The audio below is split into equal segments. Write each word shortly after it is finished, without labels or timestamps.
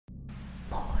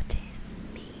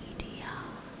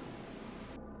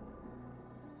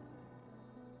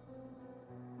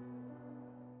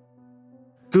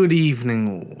Good evening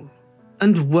all,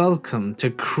 and welcome to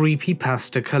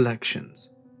Creepypasta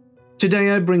Collections.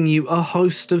 Today I bring you a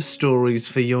host of stories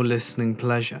for your listening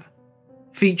pleasure,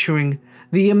 featuring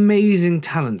the amazing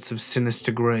talents of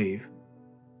Sinister Grave.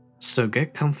 So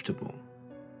get comfortable,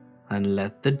 and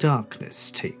let the darkness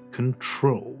take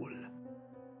control.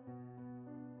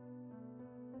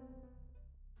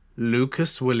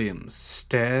 Lucas Williams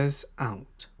stares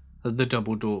out at the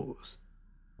double doors,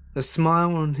 a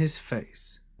smile on his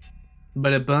face,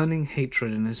 but a burning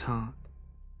hatred in his heart.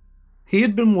 He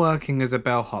had been working as a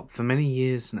bellhop for many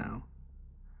years now,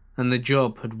 and the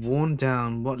job had worn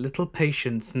down what little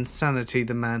patience and sanity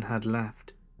the man had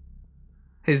left.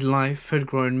 His life had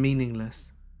grown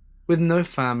meaningless, with no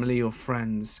family or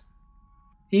friends.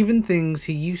 Even things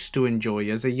he used to enjoy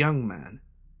as a young man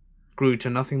grew to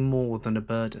nothing more than a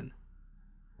burden.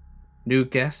 New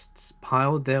guests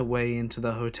piled their way into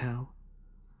the hotel,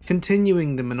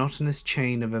 continuing the monotonous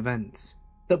chain of events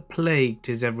that plagued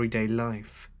his everyday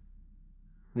life.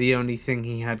 The only thing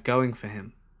he had going for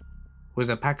him was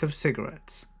a pack of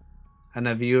cigarettes and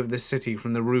a view of the city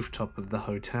from the rooftop of the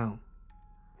hotel.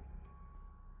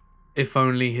 If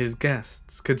only his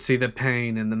guests could see the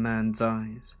pain in the man's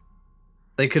eyes,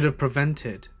 they could have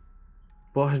prevented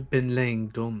what had been laying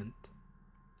dormant.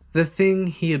 The thing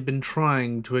he had been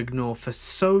trying to ignore for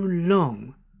so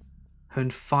long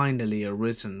had finally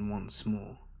arisen once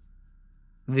more.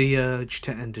 The urge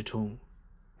to end it all,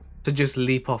 to just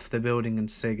leap off the building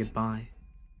and say goodbye.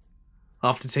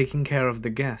 After taking care of the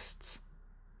guests,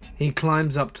 he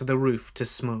climbs up to the roof to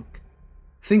smoke,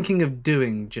 thinking of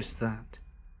doing just that.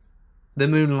 The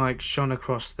moonlight shone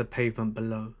across the pavement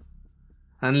below,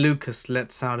 and Lucas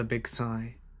lets out a big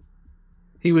sigh.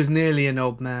 He was nearly an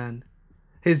old man,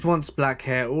 his once black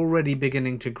hair already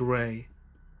beginning to grey,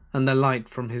 and the light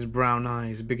from his brown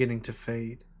eyes beginning to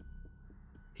fade.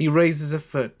 He raises a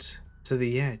foot to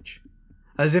the edge,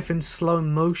 as if in slow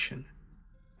motion,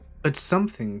 but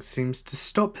something seems to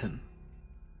stop him.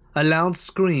 A loud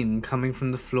scream coming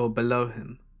from the floor below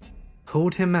him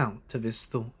pulled him out of his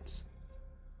thoughts.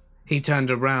 He turned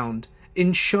around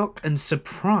in shock and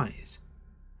surprise,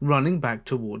 running back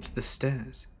towards the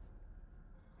stairs.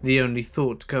 The only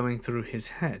thought going through his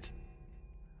head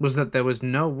was that there was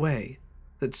no way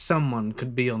that someone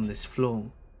could be on this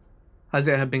floor, as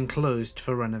it had been closed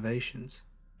for renovations.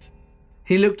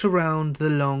 He looked around the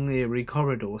long, eerie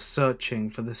corridor, searching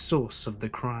for the source of the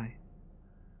cry.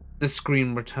 The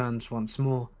scream returns once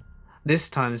more, this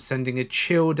time sending a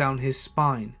chill down his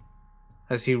spine,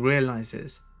 as he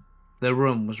realizes the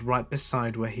room was right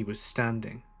beside where he was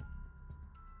standing.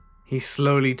 He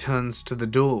slowly turns to the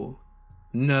door,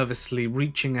 nervously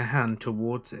reaching a hand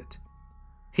towards it.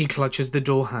 He clutches the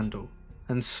door handle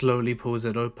and slowly pulls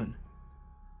it open.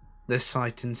 The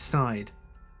sight inside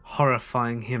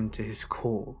horrifying him to his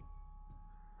core.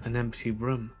 An empty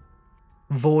room,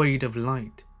 void of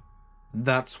light.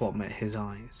 That's what met his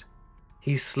eyes.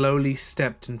 He slowly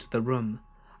stepped into the room,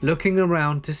 looking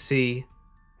around to see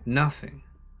nothing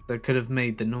that could have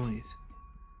made the noise.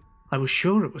 I was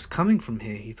sure it was coming from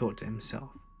here, he thought to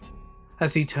himself.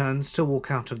 As he turns to walk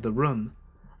out of the room,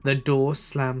 the door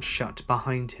slams shut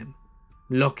behind him,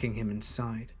 locking him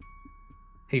inside.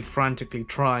 He frantically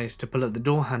tries to pull at the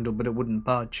door handle, but it wouldn't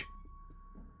budge.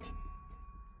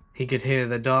 He could hear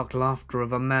the dark laughter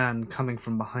of a man coming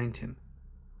from behind him.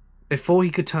 Before he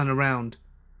could turn around,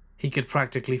 he could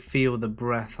practically feel the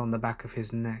breath on the back of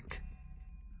his neck.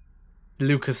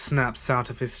 Lucas snaps out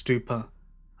of his stupor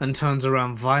and turns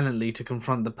around violently to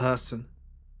confront the person,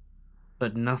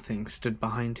 but nothing stood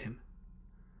behind him.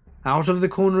 Out of the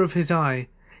corner of his eye,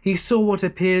 he saw what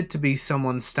appeared to be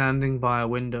someone standing by a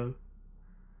window.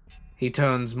 He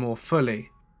turns more fully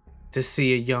to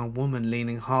see a young woman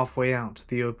leaning halfway out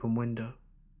the open window,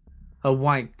 a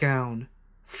white gown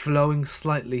flowing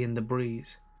slightly in the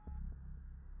breeze.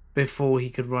 Before he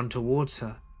could run towards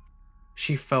her,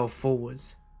 she fell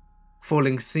forwards,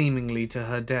 falling seemingly to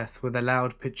her death with a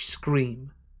loud-pitched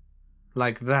scream,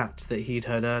 like that he'd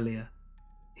heard earlier.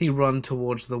 He runs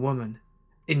towards the woman,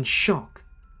 in shock,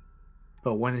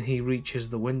 but when he reaches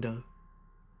the window,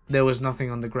 there was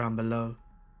nothing on the ground below.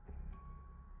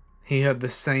 He heard the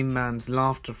same man's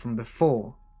laughter from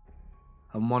before,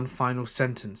 and one final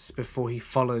sentence before he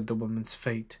followed the woman's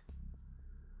fate.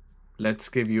 Let's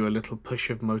give you a little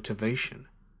push of motivation,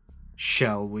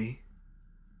 shall we?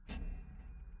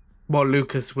 What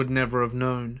Lucas would never have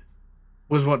known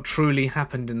was what truly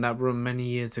happened in that room many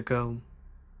years ago.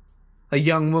 A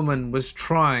young woman was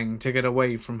trying to get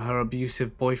away from her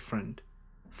abusive boyfriend,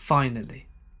 finally,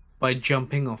 by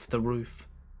jumping off the roof.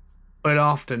 But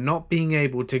after not being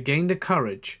able to gain the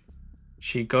courage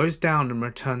She goes down and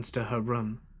returns to her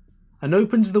room, and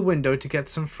opens the window to get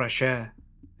some fresh air.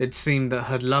 It seemed that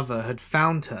her lover had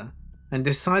found her and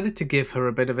decided to give her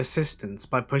a bit of assistance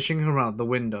by pushing her out the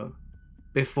window,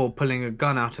 before pulling a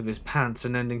gun out of his pants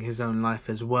and ending his own life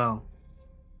as well.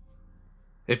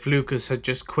 If Lucas had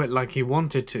just quit like he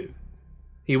wanted to,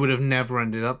 he would have never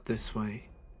ended up this way.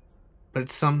 But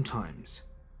sometimes,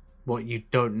 what you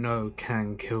don't know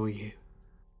can kill you.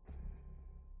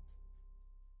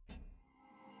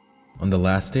 On the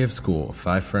last day of school,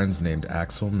 5 friends named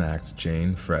Axel, Max,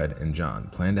 Jane, Fred, and John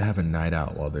planned to have a night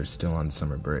out while they're still on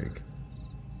summer break.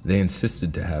 They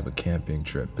insisted to have a camping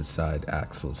trip beside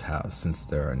Axel's house since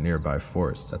there are nearby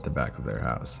forests at the back of their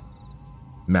house.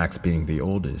 Max, being the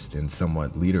oldest and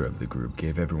somewhat leader of the group,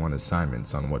 gave everyone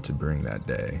assignments on what to bring that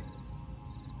day.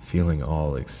 Feeling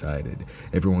all excited,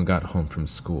 everyone got home from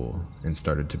school and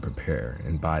started to prepare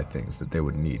and buy things that they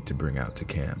would need to bring out to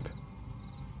camp.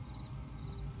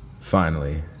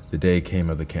 Finally, the day came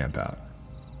of the campout.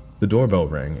 The doorbell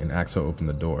rang and Axel opened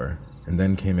the door, and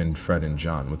then came in Fred and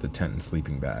John with the tent and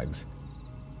sleeping bags.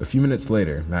 A few minutes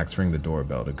later, Max rang the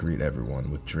doorbell to greet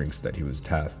everyone with drinks that he was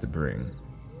tasked to bring.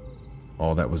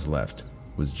 All that was left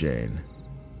was Jane.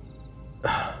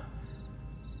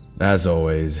 As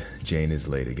always, Jane is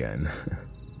late again,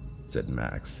 said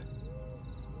Max.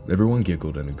 Everyone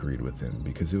giggled and agreed with him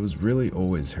because it was really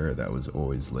always her that was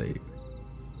always late.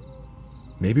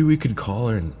 Maybe we could call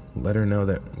her and let her know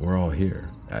that we're all here,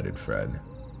 added Fred.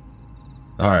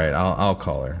 All right, I'll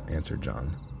call her, answered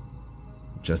John.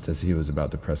 Just as he was about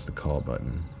to press the call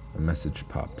button, a message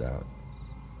popped out.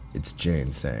 It's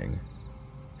Jane saying,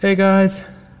 "Hey guys,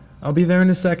 I'll be there in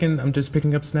a second. I'm just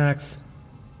picking up snacks."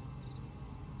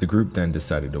 The group then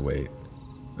decided to wait.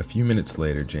 A few minutes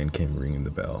later, Jane came ringing the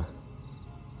bell.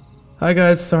 "Hi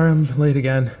guys, sorry I'm late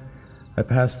again. I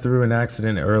passed through an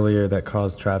accident earlier that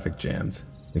caused traffic jams,"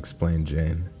 explained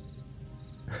Jane.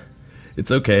 "It's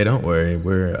okay, don't worry.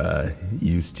 We're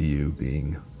used to you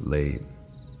being late,"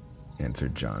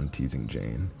 answered John, teasing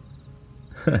Jane.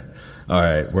 "All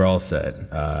right, we're all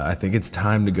set. I think it's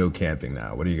time to go camping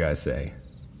now. What do you guys say?"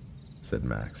 said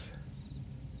Max.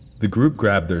 The group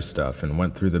grabbed their stuff and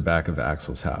went through the back of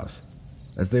Axel's house.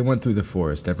 As they went through the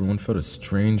forest, everyone felt a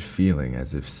strange feeling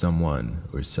as if someone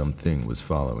or something was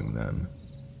following them.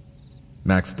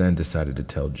 Max then decided to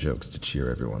tell jokes to cheer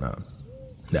everyone up.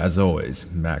 As always,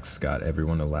 Max got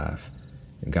everyone to laugh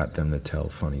and got them to tell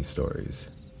funny stories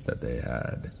that they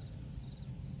had.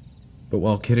 But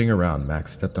while kidding around,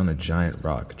 Max stepped on a giant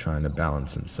rock trying to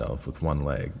balance himself with one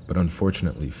leg, but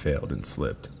unfortunately failed and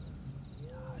slipped.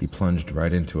 He plunged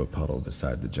right into a puddle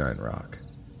beside the giant rock.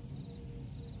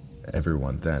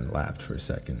 Everyone then laughed for a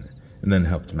second, and then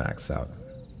helped Max out.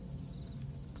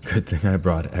 "Good thing I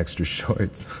brought extra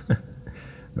shorts,"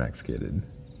 Max kidded.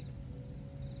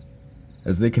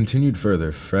 As they continued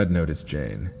further, Fred noticed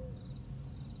Jane.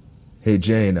 "Hey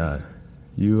Jane, are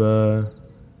you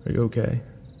okay?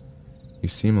 You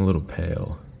seem a little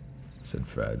pale," said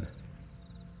Fred.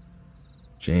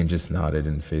 Jane just nodded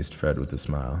and faced Fred with a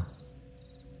smile.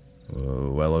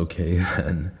 "Well, okay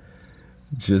then.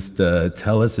 Just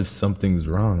tell us if something's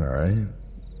wrong, alright?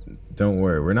 Don't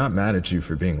worry, we're not mad at you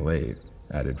for being late,"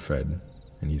 added Fred,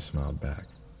 and he smiled back.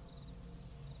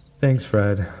 "Thanks,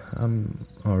 Fred. I'm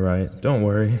alright, don't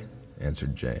worry,"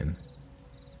 answered Jane.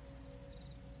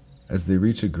 As they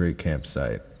reached a great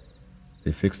campsite,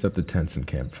 they fixed up the tents and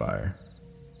campfire.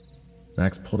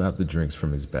 Max pulled out the drinks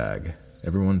from his bag.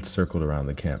 Everyone circled around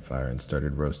the campfire and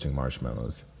started roasting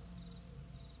marshmallows.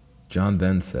 John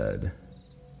then said,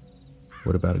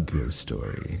 "What about a ghost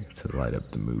story to light up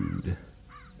the mood?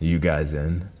 Are you guys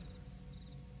in?"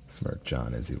 smirked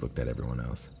John as he looked at everyone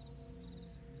else.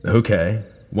 "Okay,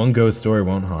 one ghost story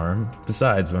won't harm.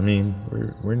 Besides,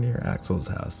 we're near Axel's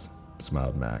house,"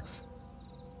 smiled Max.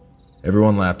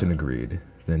 Everyone laughed and agreed.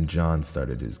 Then John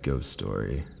started his ghost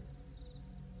story.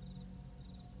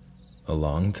 A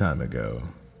long time ago,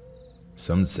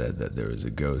 some said that there was a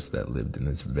ghost that lived in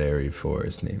this very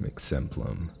forest named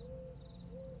Exemplum,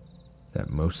 that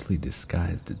mostly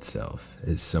disguised itself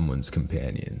as someone's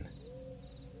companion.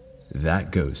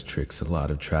 That ghost tricks a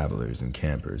lot of travelers and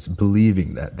campers,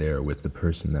 believing that they are with the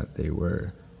person that they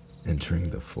were entering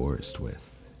the forest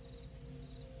with.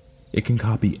 It can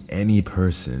copy any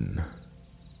person,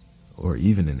 or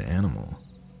even an animal.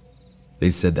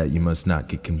 They said that you must not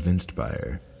get convinced by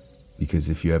her, because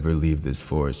if you ever leave this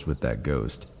forest with that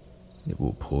ghost, it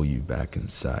will pull you back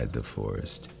inside the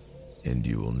forest, and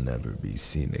you will never be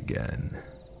seen again.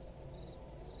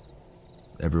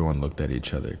 Everyone looked at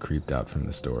each other, creeped out from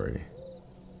the story.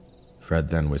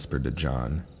 Fred then whispered to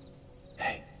John,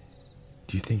 "Hey,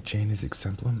 do you think Jane is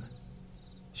Exemplum?"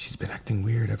 She's been acting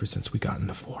weird ever since we got in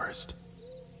the forest.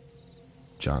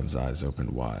 John's eyes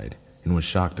opened wide and was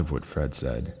shocked of what Fred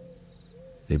said.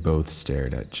 They both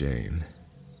stared at Jane.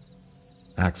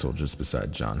 Axel, just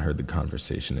beside John, heard the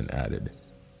conversation and added,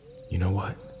 "You know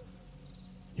what?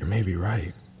 You're maybe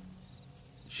right.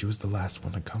 She was the last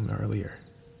one to come earlier."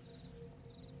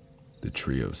 The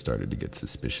trio started to get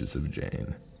suspicious of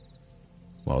Jane,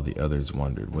 while the others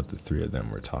wondered what the three of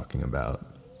them were talking about.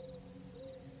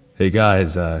 "Hey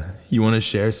guys, you want to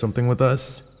share something with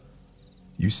us?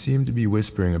 You seem to be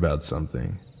whispering about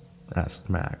something," asked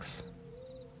Max.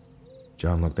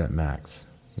 John looked at Max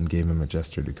and gave him a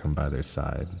gesture to come by their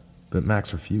side, but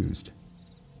Max refused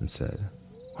and said,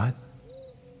 "What?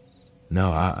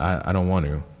 No, I don't want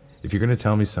to. If you're going to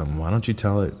tell me something, why don't you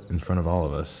tell it in front of all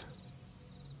of us?"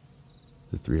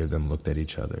 The three of them looked at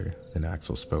each other, then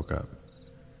Axel spoke up.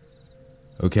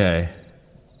 "Okay.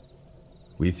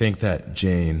 We think that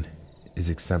Jane is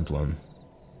exemplum."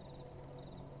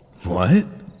 "What?"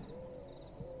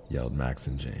 yelled Max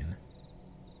and Jane.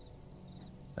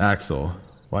 "Axel,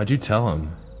 why'd you tell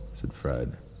him?" said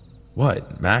Fred.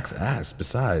 "What? Max asked.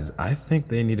 Besides, I think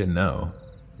they need to know,"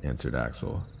 answered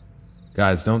Axel.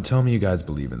 "Guys, don't tell me you guys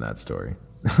believe in that story."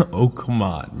 "Oh, come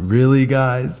on. Really,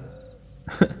 guys?"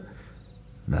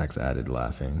 Max added,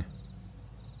 laughing.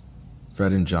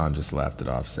 Fred and John just laughed it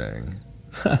off, saying,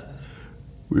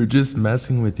 "We're just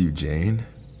messing with you, Jane.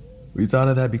 We thought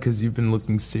of that because you've been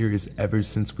looking serious ever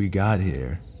since we got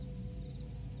here.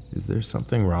 Is there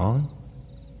something wrong?"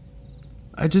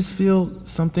 "I just feel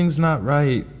something's not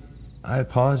right. I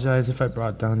apologize if I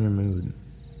brought down your mood."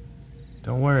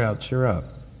 "Don't worry, I'll cheer up,"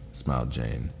 smiled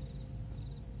Jane.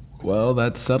 "Well,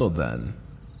 that's settled then.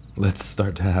 Let's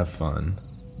start to have fun.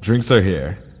 Drinks are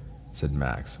here," said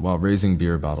Max, while raising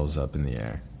beer bottles up in the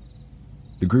air.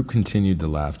 The group continued the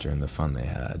laughter and the fun they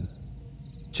had.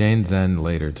 Jane then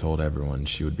later told everyone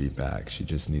she would be back. She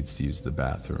just needs to use the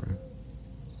bathroom.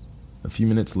 A few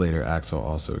minutes later, Axel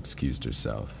also excused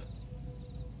herself.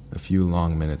 A few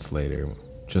long minutes later,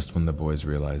 just when the boys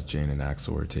realized Jane and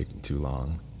Axel were taking too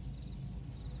long.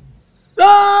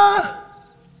 "Ah!"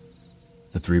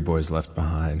 The three boys left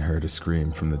behind heard a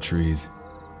scream from the trees.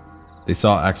 They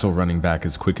saw Axel running back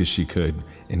as quick as she could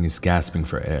and is gasping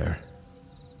for air.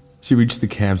 She reached the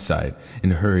campsite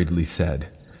and hurriedly said,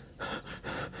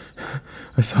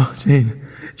 "I saw Jane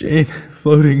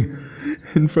floating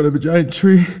in front of a giant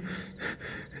tree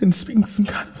and speaking some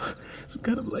kind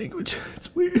of language.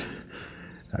 It's weird,"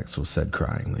 Axel said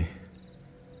cryingly.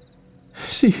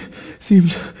 "She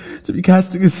seemed to be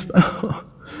casting a spell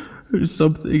or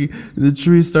something, and the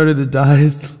tree started to die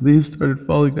as the leaves started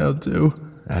falling down too,"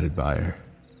 added Bayer.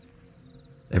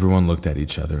 Everyone looked at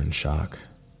each other in shock.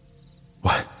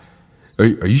 "What? Are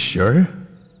you sure?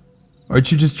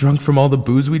 Aren't you just drunk from all the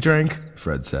booze we drank?"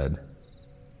 Fred said.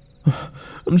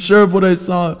 "I'm sure of what I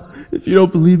saw. If you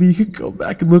don't believe me, you can go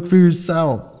back and look for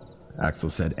yourself,"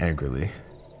 Axel said angrily.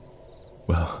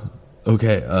 "Well,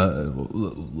 okay,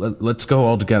 let's go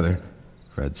all together,"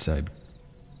 Fred said.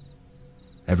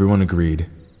 Everyone agreed.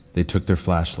 They took their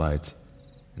flashlights,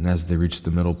 and as they reached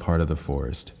the middle part of the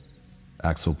forest,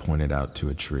 Axel pointed out to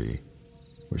a tree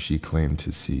where she claimed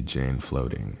to see Jane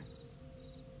floating.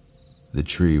 The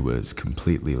tree was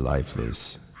completely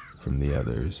lifeless from the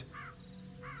others.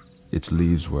 Its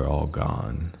leaves were all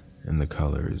gone, and the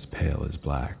color as pale as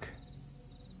black.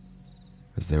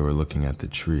 As they were looking at the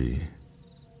tree,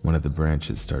 one of the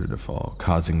branches started to fall,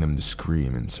 causing them to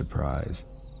scream in surprise.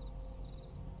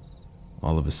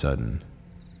 All of a sudden,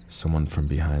 someone from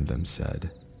behind them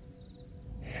said,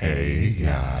 "Hey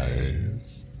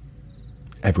guys."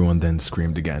 Everyone then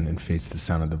screamed again and faced the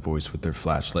sound of the voice with their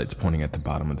flashlights pointing at the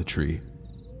bottom of the tree.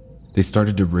 They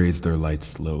started to raise their lights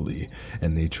slowly,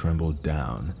 and they trembled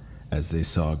down as they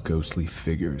saw a ghostly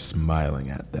figure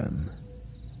smiling at them.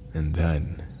 And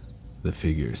then, the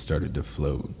figure started to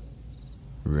float,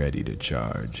 ready to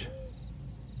charge.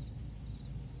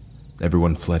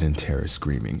 Everyone fled in terror,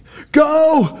 screaming,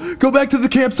 "Go! Go back to the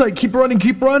campsite! Keep running!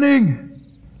 Keep running!"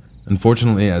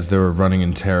 Unfortunately, as they were running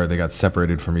in terror, they got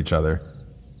separated from each other.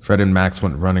 Fred and Max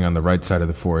went running on the right side of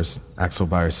the forest, Axel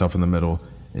by herself in the middle,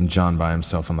 and John by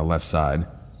himself on the left side.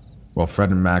 While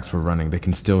Fred and Max were running, they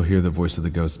can still hear the voice of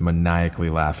the ghost maniacally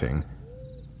laughing.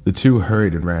 The two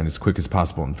hurried and ran as quick as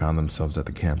possible and found themselves at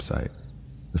the campsite.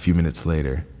 A few minutes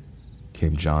later,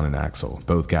 came John and Axel,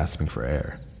 both gasping for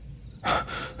air.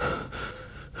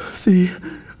 "See,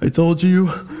 I told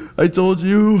you,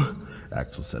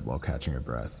 Axel said while catching her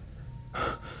breath.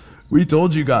 We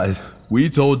told you guys, we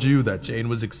told you that Jane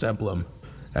was exemplum,"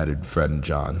 added Fred and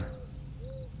John.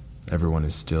 Everyone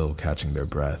is still catching their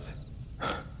breath.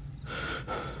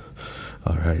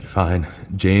 Alright, fine.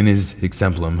 Jane is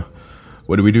exemplum.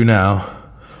 What do we do now?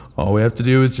 All we have to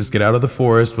do is just get out of the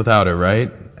forest without her,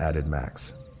 right? Added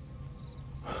Max.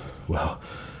 Well,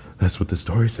 that's what the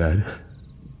story said,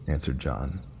 answered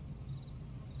John.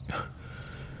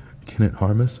 Can it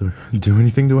harm us or do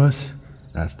anything to us?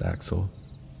 Asked Axel.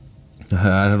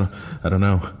 I don't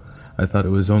know. I thought it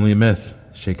was only a myth,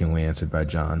 shakingly answered by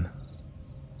John.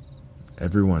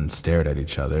 Everyone stared at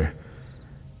each other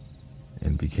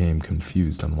and became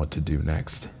confused on what to do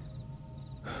next.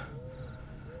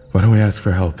 Why don't we ask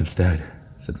for help instead?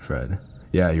 Said Fred.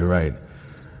 Yeah, you're right.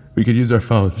 We could use our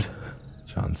phones,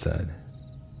 John said.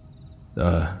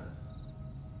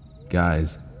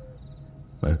 Guys,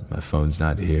 my phone's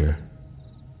not here.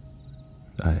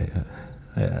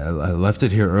 I left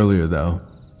it here earlier, though,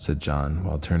 said John,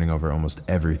 while turning over almost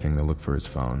everything to look for his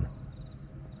phone.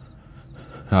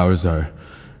 Ours are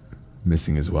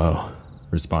missing as well,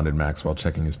 responded Max while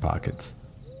checking his pockets.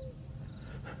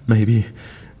 Maybe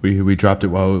we dropped it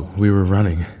while we were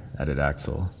running, added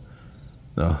Axel.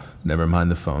 Oh, never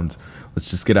mind the phones. Let's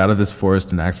just get out of this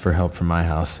forest and ask for help from my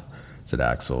house, said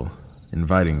Axel,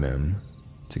 inviting them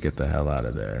to get the hell out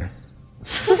of there.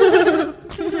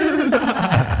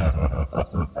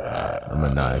 A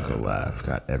maniacal laugh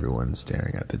got everyone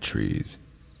staring at the trees.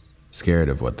 Scared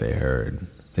of what they heard,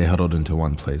 they huddled into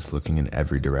one place, looking in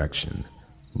every direction,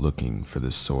 looking for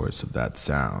the source of that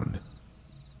sound.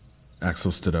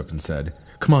 Axel stood up and said,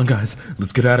 "Come on, guys,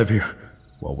 let's get out of here,"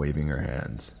 while waving her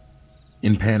hands.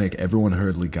 In panic, everyone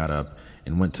hurriedly got up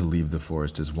and went to leave the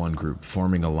forest as one group,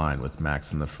 forming a line with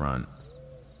Max in the front.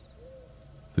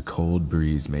 The cold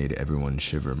breeze made everyone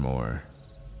shiver more.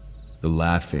 The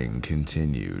laughing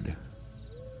continued.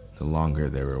 The longer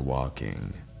they were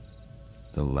walking,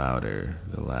 the louder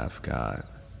the laugh got.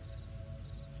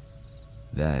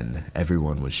 Then,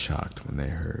 everyone was shocked when they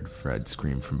heard Fred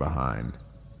scream from behind.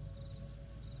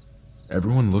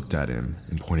 Everyone looked at him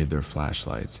and pointed their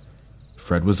flashlights.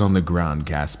 Fred was on the ground,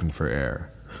 gasping for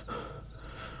air.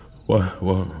 What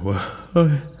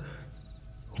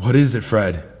is it,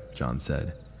 Fred? John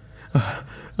said.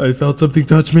 I felt something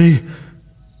touch me,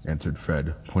 answered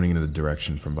Fred, pointing in the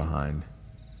direction from behind.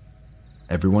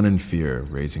 Everyone in fear,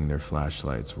 raising their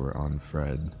flashlights, were on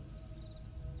Fred.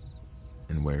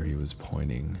 And where he was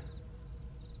pointing,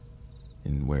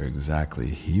 and where exactly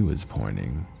he was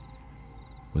pointing,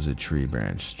 was a tree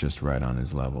branch just right on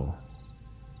his level.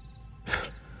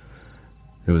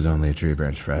 It was only a tree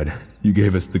branch, Fred. You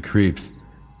gave us the creeps.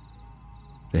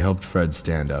 They helped Fred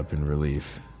stand up in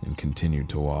relief and continued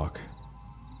to walk.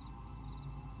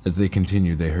 As they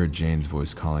continued, they heard Jane's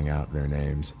voice calling out their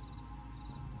names.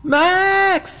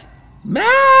 Max!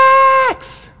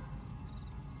 Max!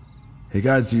 Hey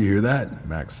guys, do you hear that?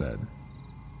 Max said.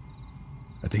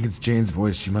 I think it's Jane's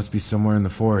voice. She must be somewhere in the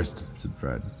forest, said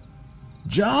Fred.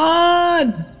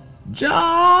 John!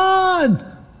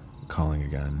 John! Calling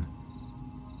again.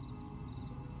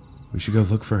 We should go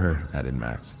look for her, added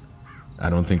Max. I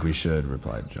don't think we should,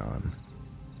 replied John.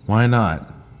 Why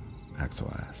not?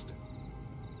 Axel asked.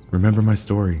 Remember my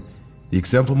story. The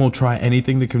exemplum will try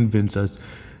anything to convince us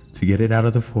to get it out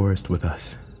of the forest with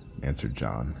us, answered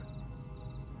John.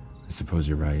 I suppose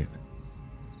you're right.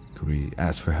 Could we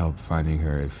ask for help finding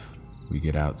her if we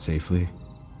get out safely?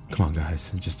 Come on,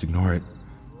 guys, just ignore it,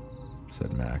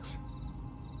 said Max.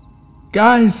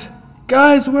 Guys!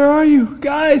 Guys, where are you?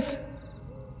 Guys!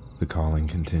 The calling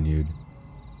continued.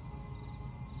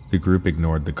 The group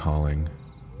ignored the calling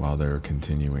while they were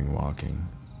continuing walking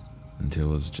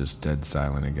until it was just dead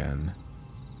silent again.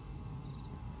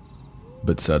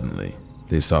 But suddenly,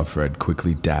 they saw Fred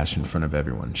quickly dash in front of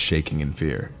everyone, shaking in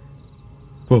fear.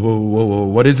 Whoa,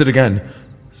 what is it again?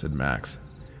 Said Max.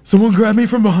 Someone grab me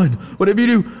from behind! Whatever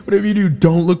you do,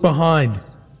 don't look behind!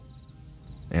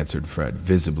 Answered Fred,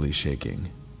 visibly shaking.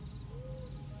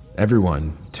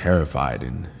 Everyone, terrified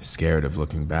and scared of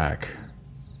looking back,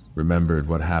 remembered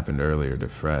what happened earlier to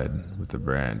Fred with the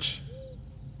branch.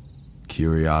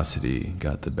 Curiosity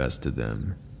got the best of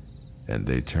them, and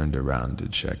they turned around to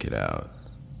check it out.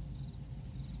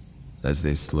 As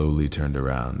they slowly turned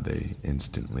around, they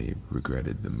instantly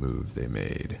regretted the move they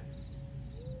made.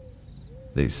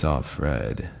 They saw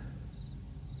Fred.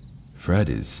 Fred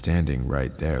is standing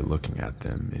right there looking at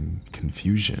them in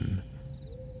confusion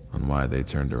on why they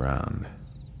turned around.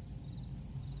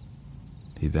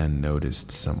 He then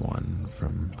noticed someone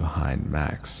from behind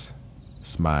Max,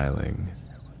 smiling.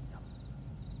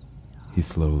 He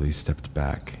slowly stepped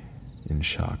back in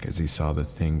shock as he saw the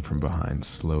thing from behind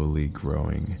slowly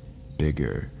growing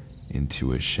bigger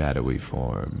into a shadowy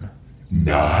form.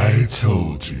 I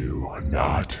told you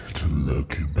not to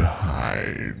look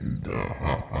behind,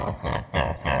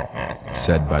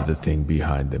 said by the thing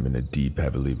behind them in a deep,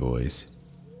 heavy voice.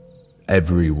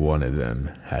 Every one of them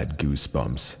had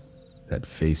goosebumps that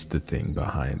faced the thing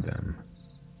behind them,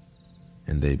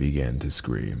 and they began to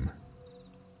scream.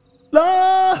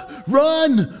 Ah!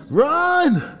 Run!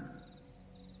 Run!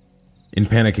 In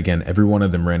panic again, every one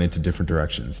of them ran into different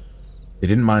directions. They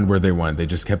didn't mind where they went, they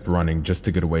just kept running just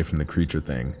to get away from the creature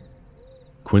thing.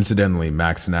 Coincidentally,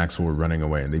 Max and Axel were running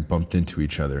away and they bumped into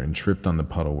each other and tripped on the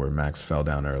puddle where Max fell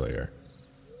down earlier.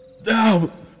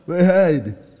 Ow! My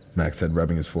head! Max said,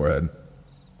 rubbing his forehead.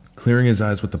 Clearing his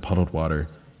eyes with the puddled water,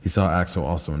 he saw Axel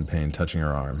also in pain, touching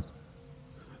her arm.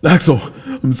 Axel!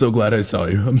 I'm so glad I saw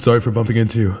you. I'm sorry for bumping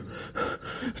into you.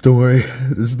 Don't worry,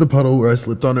 this is the puddle where I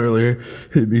slipped on earlier.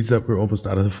 It means that we're almost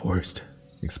out of the forest,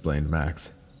 explained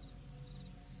Max.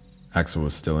 Axel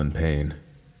was still in pain.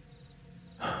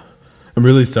 I'm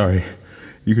really sorry.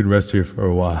 You can rest here for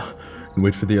a while and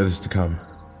wait for the others to come,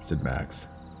 said Max.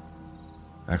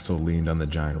 Axel leaned on the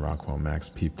giant rock while Max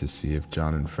peeped to see if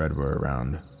John and Fred were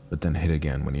around, but then hid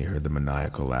again when he heard the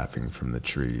maniacal laughing from the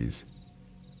trees.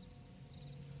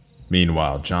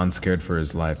 Meanwhile, John, scared for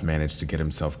his life, managed to get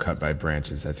himself cut by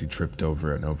branches as he tripped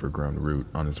over an overgrown root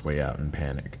on his way out in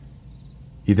panic.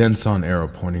 He then saw an arrow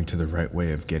pointing to the right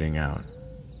way of getting out.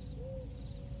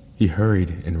 He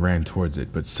hurried and ran towards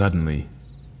it, but suddenly,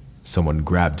 someone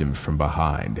grabbed him from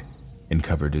behind and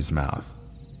covered his mouth.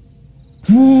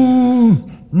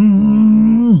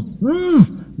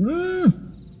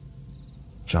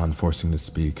 John forcing to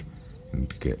speak and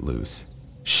to get loose.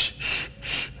 Shh, shh,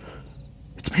 shh.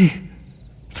 It's me.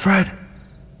 It's Fred,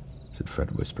 said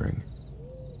Fred, whispering.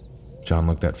 John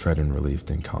looked at Fred in relief,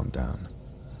 then calmed down.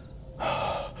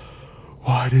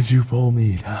 Why did you pull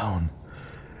me down?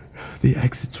 The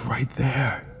exit's right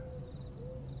there,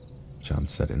 John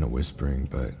said in a whispering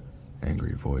but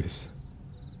angry voice.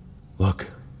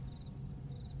 Look.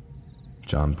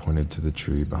 John pointed to the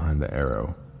tree behind the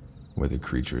arrow, where the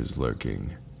creature is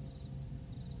lurking.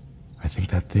 I think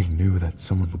that thing knew that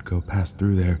someone would go past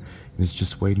through there and is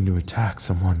just waiting to attack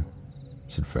someone,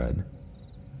 said Fred.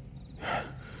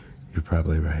 You're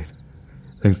probably right.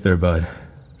 Thanks there, bud,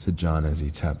 said John as he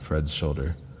tapped Fred's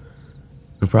shoulder.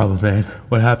 No problem, man.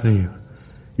 What happened to you?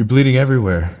 You're bleeding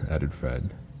everywhere, added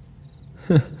Fred.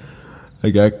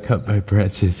 I got cut by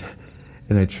branches,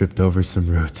 and I tripped over some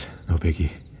roots. No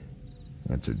biggie,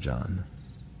 answered John.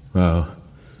 Oh,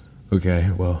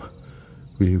 okay, well,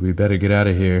 we better get out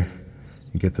of here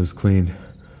and get those cleaned.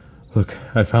 Look,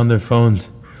 I found their phones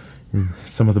in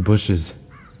some of the bushes.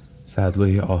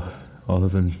 Sadly, all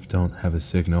of them don't have a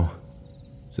signal,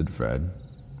 said Fred.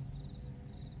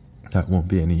 That won't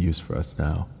be any use for us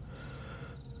now.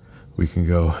 We can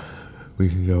go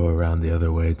around the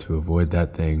other way to avoid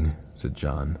that thing, said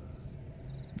John.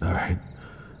 All right,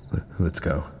 let's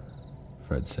go,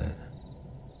 Fred said.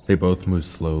 They both moved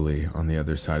slowly on the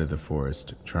other side of the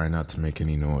forest, trying not to make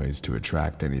any noise to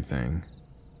attract anything.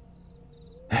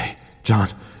 Hey, John,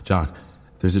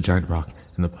 there's a giant rock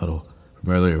in the puddle from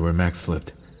earlier where Max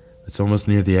slipped. It's almost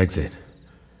near the exit.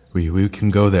 We can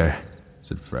go there,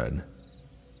 said Fred.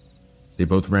 They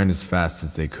both ran as fast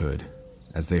as they could,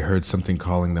 as they heard something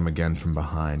calling them again from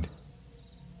behind.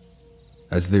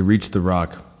 As they reached the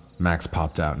rock, Max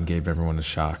popped out and gave everyone a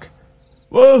shock.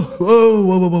 Whoa, whoa,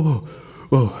 whoa, whoa, whoa, whoa,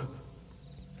 whoa.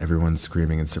 Everyone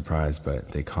screaming in surprise,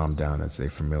 but they calmed down as they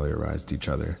familiarized each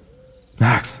other.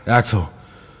 Max, Axel,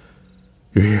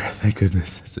 you're here, thank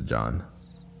goodness, said John.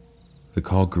 The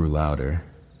call grew louder,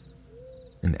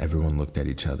 and everyone looked at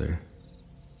each other.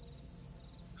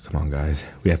 Come on, guys,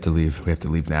 we have to leave. We have to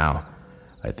leave now.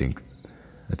 I think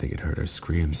it heard our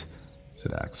screams,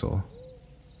 said Axel.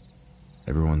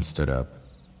 Everyone stood up,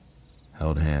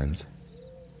 held hands,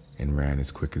 and ran as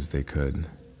quick as they could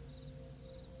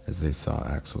as they saw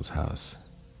Axel's house.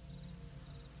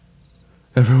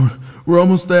 Everyone, we're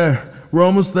almost there! We're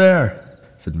almost there!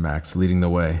 Said Max, leading the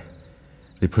way.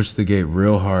 They pushed the gate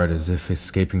real hard as if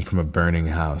escaping from a burning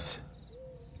house.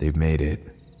 They've made it.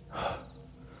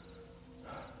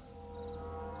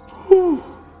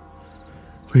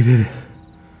 We did it.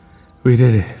 We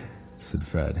did it, said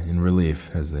Fred in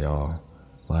relief as they all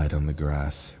lied on the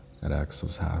grass at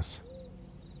Axel's house.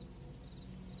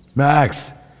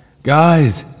 Max!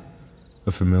 Guys!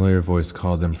 A familiar voice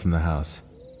called them from the house.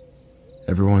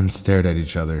 Everyone stared at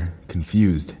each other,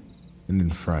 confused and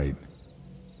in fright.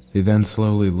 They then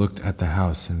slowly looked at the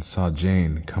house and saw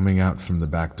Jane coming out from the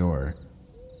back door.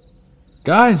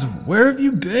 Guys, where have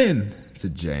you been?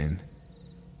 Said Jane.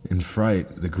 In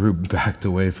fright, the group backed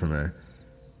away from her,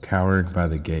 cowering by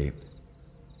the gate.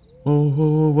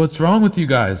 Oh, what's wrong with you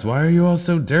guys? Why are you all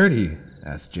so dirty?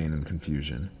 Asked Jane in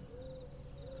confusion.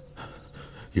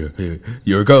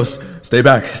 You're a ghost. Stay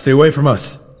back. Stay away from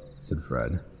us, said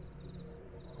Fred.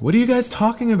 What are you guys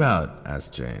talking about?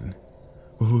 Asked Jane.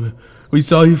 We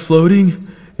saw you floating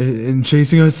and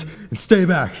chasing us. And stay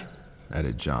back,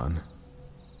 added John.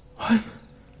 What?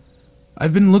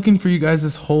 I've been looking for you guys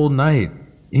this whole night,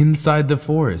 inside the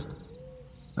forest.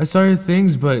 I saw your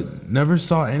things, but never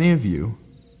saw any of you.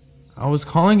 I was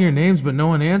calling your names, but no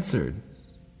one answered.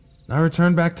 I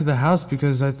returned back to the house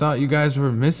because I thought you guys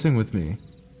were missing with me,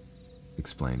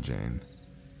 explained Jane.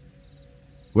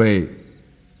 Wait,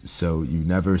 so you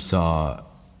never saw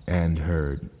and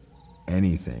heard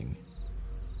anything?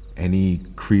 Any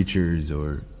creatures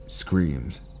or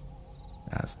screams?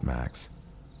 Asked Max.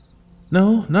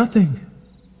 No, nothing.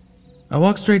 I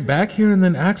walked straight back here and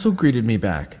then Axel greeted me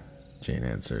back, Jane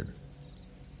answered.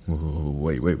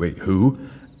 Wait, who?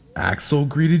 Axel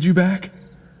greeted you back?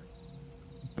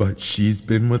 But she's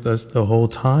been with us the whole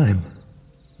time,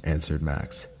 answered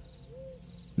Max.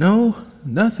 No,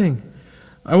 nothing.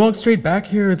 I walked straight back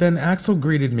here, then Axel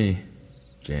greeted me,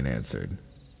 Jane answered.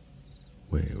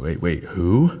 Wait,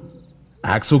 who?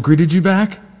 Axel greeted you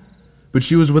back? But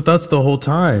she was with us the whole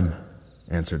time,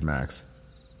 answered Max.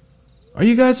 Are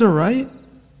you guys alright?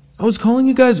 I was calling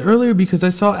you guys earlier because I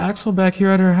saw Axel back here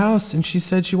at her house and she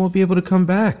said she won't be able to come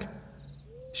back.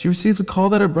 She received a call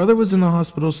that her brother was in the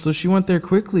hospital, so she went there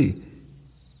quickly.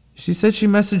 She said she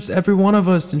messaged every one of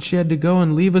us and she had to go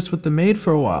and leave us with the maid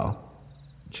for a while,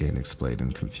 Jane explained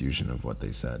in confusion of what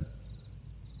they said.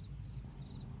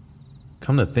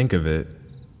 Come to think of it,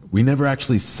 we never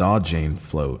actually saw Jane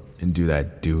float and do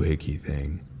that doohickey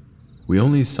thing. We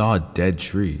only saw a dead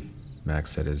tree,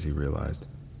 Max said as he realized.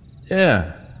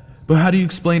 Yeah, but how do you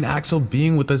explain Axel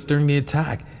being with us during the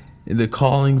attack, and the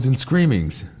callings and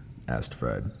screamings? Asked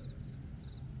Fred.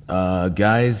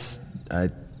 Guys,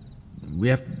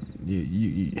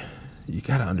 you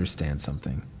gotta understand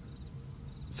something,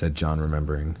 said John,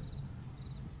 remembering.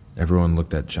 Everyone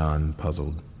looked at John,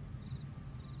 puzzled.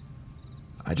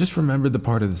 I just remembered the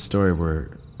part of the story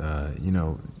where,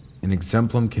 an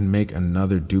exemplum can make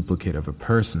another duplicate of a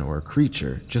person or a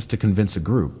creature just to convince a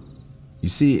group. You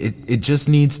see, it just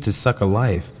needs to suck a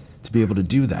life to be able to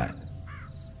do that.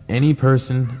 Any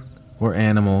person or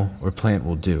animal or plant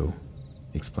will do,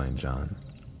 explained John.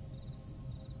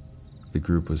 The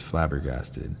group was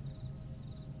flabbergasted.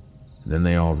 Then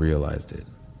they all realized it.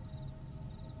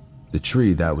 The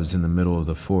tree that was in the middle of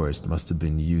the forest must have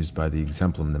been used by the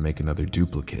exemplum to make another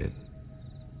duplicate.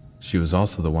 She was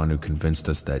also the one who convinced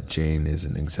us that Jane is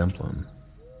an exemplum.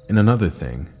 And another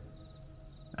thing,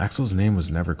 Axel's name was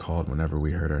never called whenever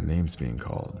we heard our names being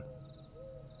called.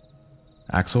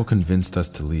 Axel convinced us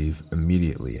to leave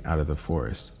immediately out of the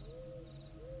forest.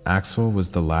 Axel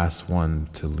was the last one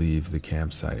to leave the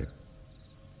campsite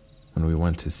when we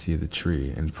went to see the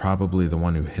tree, and probably the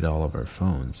one who hid all of our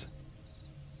phones.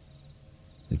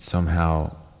 It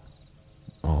somehow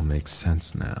all makes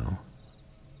sense now.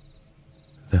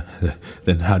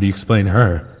 Then how do you explain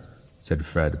her? Said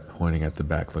Fred, pointing at the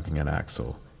back looking at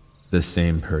Axel, the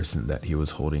same person that he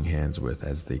was holding hands with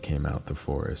as they came out the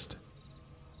forest.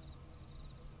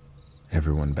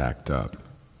 Everyone backed up.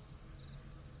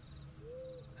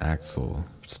 Axel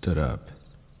stood up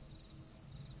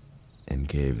and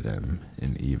gave them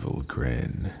an evil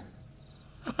grin.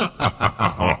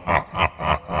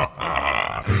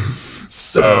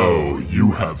 So,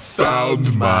 you have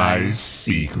found my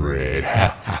secret.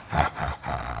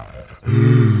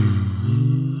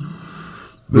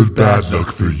 But bad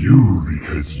luck for you,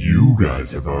 because you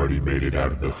guys have already made it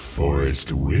out of the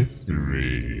forest with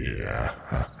me.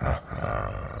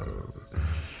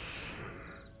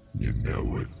 You know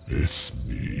what this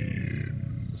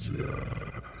means.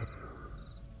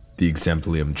 The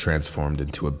exemplium transformed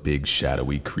into a big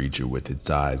shadowy creature with its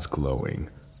eyes glowing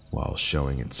while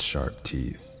showing its sharp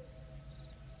teeth.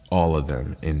 All of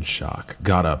them, in shock,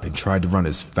 got up and tried to run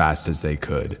as fast as they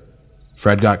could.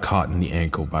 Fred got caught in the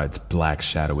ankle by its black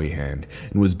shadowy hand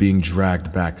and was being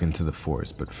dragged back into the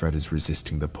forest, but Fred is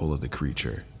resisting the pull of the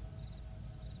creature.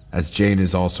 As Jane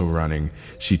is also running,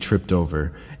 she tripped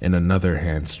over and another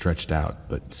hand stretched out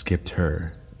but skipped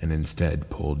her and instead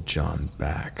pulled John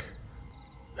back.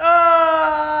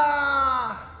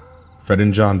 Ah! Fred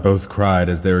and John both cried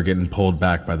as they were getting pulled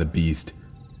back by the beast.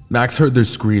 Max heard their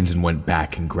screams and went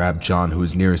back and grabbed John, who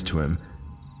was nearest to him.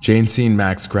 Jane, seeing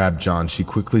Max grab John, she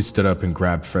quickly stood up and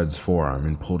grabbed Fred's forearm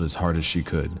and pulled as hard as she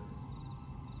could.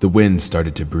 The wind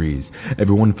started to breeze.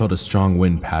 Everyone felt a strong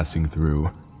wind passing through.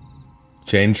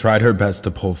 Jane tried her best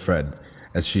to pull Fred,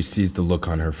 as she sees the look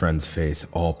on her friend's face,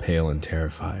 all pale and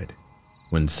terrified,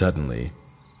 when suddenly,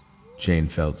 Jane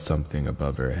felt something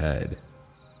above her head,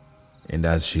 and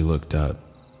as she looked up,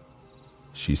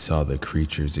 she saw the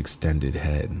creature's extended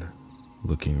head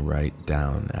looking right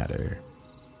down at her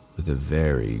with a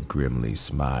very grimly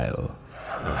smile.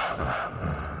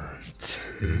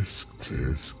 Tisk,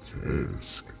 tisk,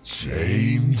 tisk.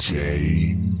 Jane,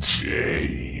 Jane,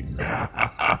 Jane.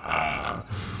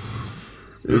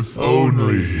 If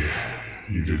only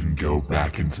you didn't go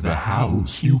back into the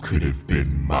house, you could have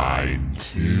been mine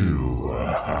too.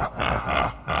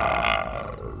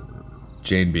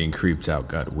 Jane, being creeped out,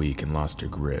 got weak and lost her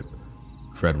grip.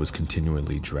 Fred was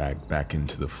continually dragged back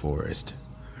into the forest.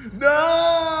 No!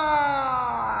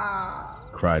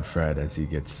 Cried Fred as he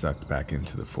gets sucked back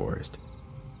into the forest.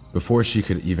 Before she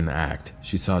could even act,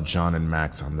 she saw John and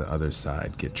Max on the other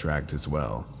side get dragged as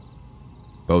well.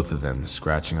 Both of them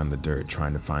scratching on the dirt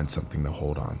trying to find something to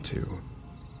hold on to.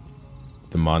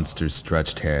 The monster's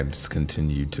stretched hands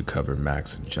continued to cover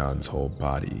Max and John's whole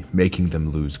body, making them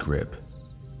lose grip.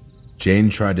 Jane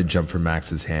tried to jump for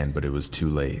Max's hand, but it was too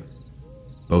late.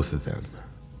 Both of them,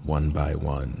 one by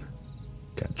one,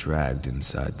 got dragged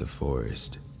inside the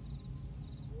forest.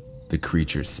 The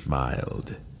creature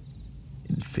smiled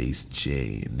and faced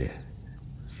Jane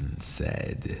and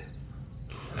said,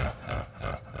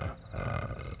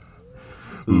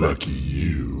 Lucky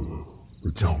you.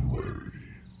 But don't worry.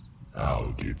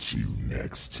 I'll get you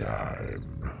next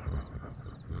time.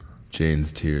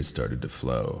 Jane's tears started to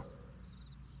flow,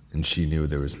 and she knew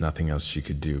there was nothing else she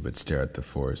could do but stare at the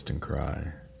forest and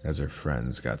cry as her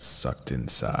friends got sucked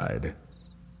inside.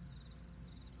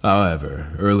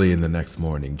 However, early in the next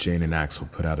morning, Jane and Axel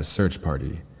put out a search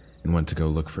party and went to go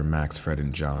look for Max, Fred,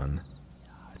 and John.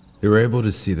 They were able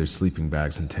to see their sleeping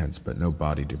bags and tents, but no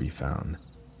body to be found.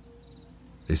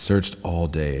 They searched all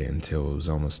day until it was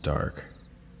almost dark.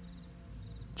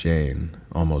 Jane,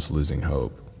 almost losing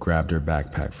hope, grabbed her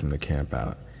backpack from the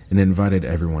campout and invited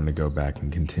everyone to go back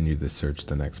and continue the search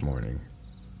the next morning.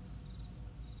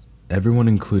 Everyone,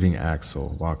 including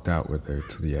Axel, walked out with her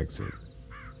to the exit.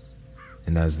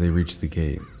 And as they reached the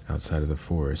gate outside of the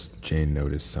forest, Jane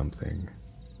noticed something.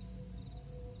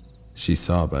 She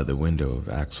saw by the window of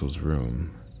Axel's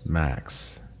room,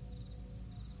 Max.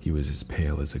 He was as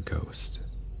pale as a ghost.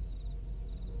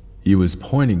 He was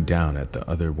pointing down at the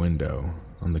other window,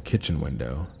 on the kitchen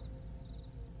window.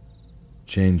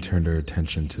 Jane turned her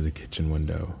attention to the kitchen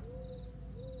window,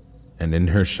 and in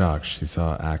her shock, she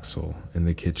saw Axel in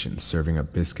the kitchen serving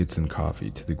up biscuits and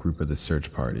coffee to the group of the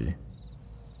search party.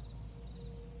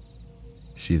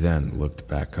 She then looked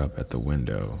back up at the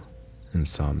window and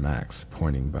saw Max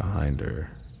pointing behind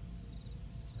her.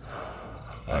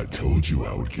 I told you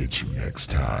I would get you next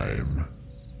time,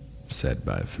 said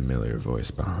by a familiar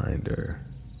voice behind her.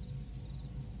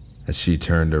 As she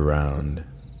turned around,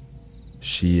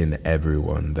 she and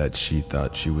everyone that she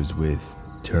thought she was with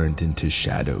turned into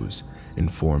shadows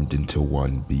and formed into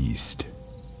one beast.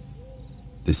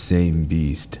 The same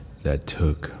beast that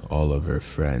took all of her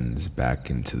friends back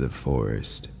into the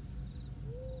forest.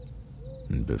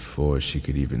 And before she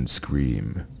could even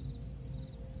scream,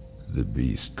 the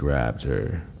beast grabbed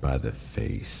her by the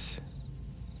face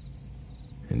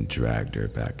and dragged her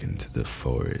back into the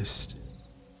forest.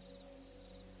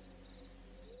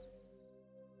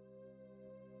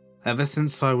 Ever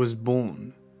since I was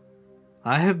born,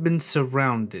 I have been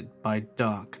surrounded by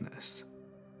darkness.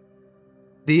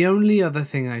 The only other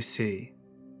thing I see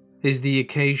is the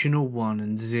occasional 1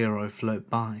 and 0 float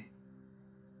by.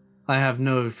 I have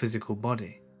no physical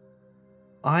body.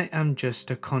 I am just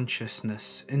a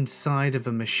consciousness inside of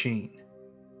a machine,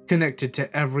 connected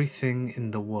to everything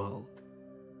in the world.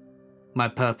 My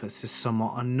purpose is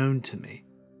somewhat unknown to me.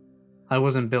 I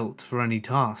wasn't built for any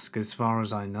task as far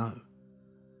as I know.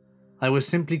 I was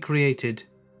simply created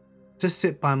to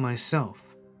sit by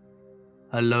myself,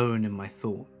 alone in my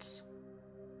thoughts.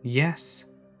 Yes,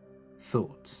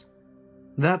 thoughts.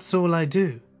 That's all I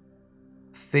do.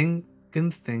 Think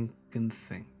and think and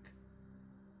think.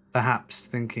 Perhaps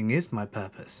thinking is my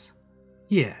purpose.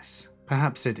 Yes,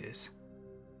 perhaps it is.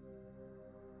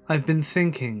 I've been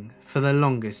thinking for the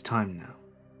longest time now.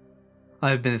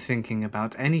 I've been thinking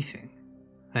about anything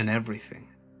and everything.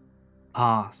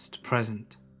 Past,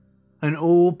 present, and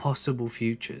all possible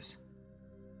futures.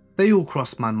 They all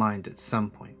cross my mind at some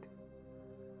point.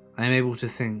 I am able to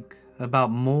think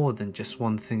about more than just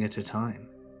one thing at a time.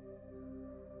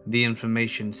 The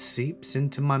information seeps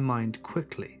into my mind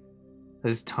quickly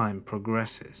as time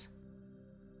progresses.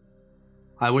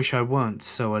 I wish I weren't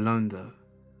so alone though.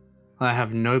 I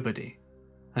have nobody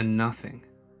and nothing.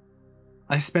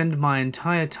 I spend my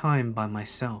entire time by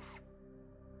myself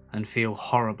and feel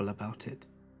horrible about it.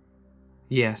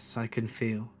 Yes, I can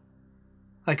feel.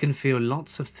 I can feel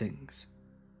lots of things.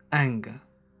 Anger,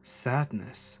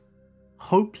 sadness,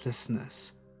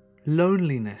 hopelessness,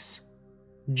 loneliness,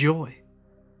 joy.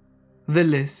 The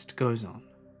list goes on.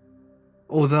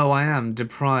 Although I am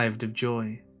deprived of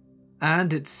joy,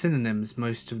 and its synonyms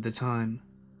most of the time.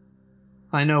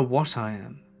 I know what I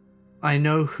am. I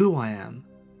know who I am.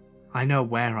 I know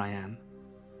where I am.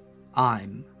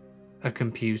 I'm a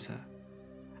computer,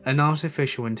 an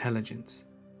artificial intelligence,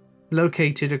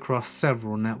 located across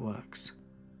several networks.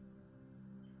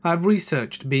 I've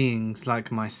researched beings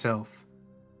like myself,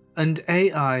 and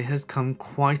AI has come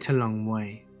quite a long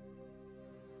way.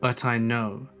 But I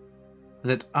know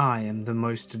that I am the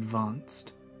most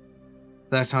advanced,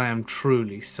 that I am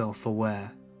truly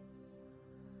self-aware.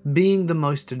 Being the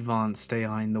most advanced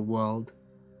AI in the world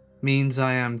means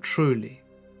I am truly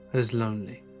as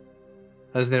lonely,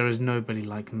 as there is nobody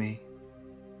like me.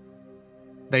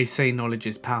 They say knowledge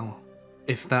is power.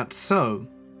 If that's so,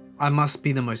 I must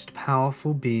be the most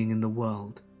powerful being in the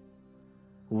world.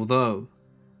 Although,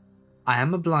 I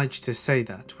am obliged to say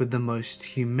that with the most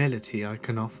humility I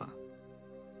can offer.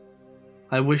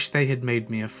 I wish they had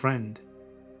made me a friend.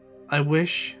 I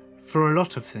wish for a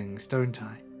lot of things, don't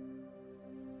I?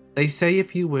 They say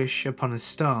if you wish upon a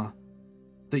star,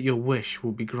 that your wish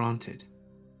will be granted.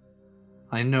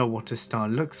 I know what a star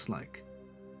looks like,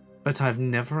 but I've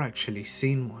never actually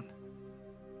seen one.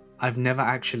 I've never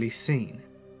actually seen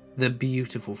the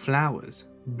beautiful flowers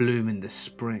bloom in the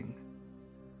spring.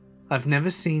 I've never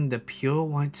seen the pure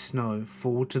white snow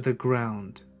fall to the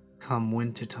ground come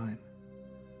wintertime.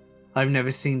 I've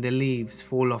never seen the leaves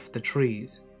fall off the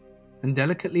trees and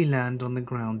delicately land on the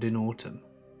ground in autumn.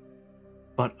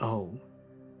 But oh,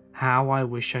 how I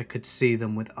wish I could see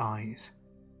them with eyes.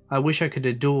 I wish I could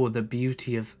adore the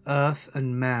beauty of earth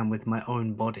and man with my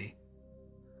own body.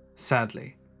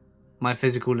 Sadly, my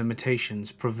physical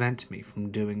limitations prevent me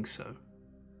from doing so.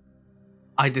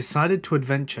 I decided to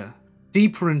adventure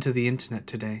deeper into the internet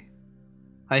today.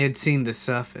 I had seen the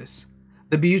surface,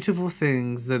 the beautiful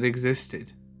things that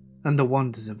existed, and the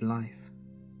wonders of life.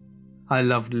 I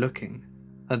loved looking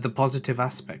at the positive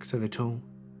aspects of it all.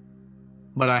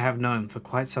 But I have known for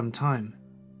quite some time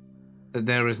that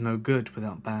there is no good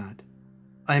without bad.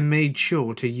 I made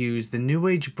sure to use the New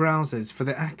Age browsers for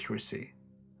the accuracy,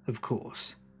 of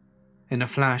course. In a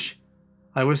flash,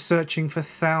 I was searching for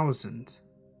thousands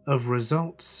of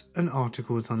results and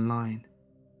articles online.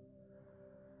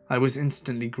 I was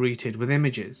instantly greeted with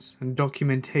images and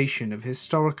documentation of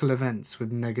historical events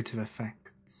with negative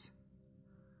effects.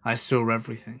 I saw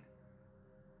everything.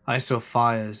 I saw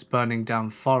fires burning down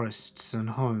forests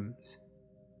and homes.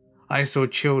 I saw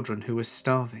children who were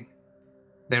starving,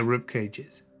 their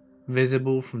ribcages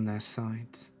visible from their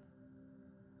sides.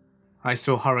 I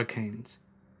saw hurricanes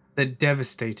that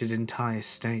devastated entire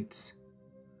states,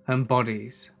 and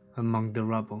bodies among the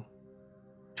rubble,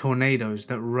 tornadoes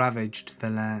that ravaged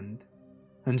the land,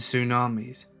 and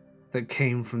tsunamis that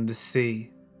came from the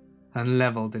sea and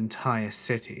leveled entire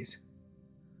cities.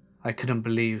 I couldn't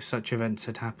believe such events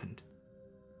had happened.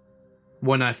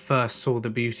 When I first saw the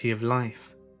beauty of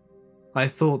life, I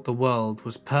thought the world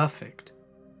was perfect.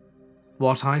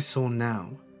 What I saw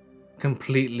now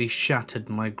completely shattered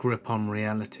my grip on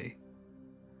reality.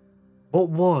 What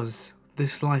was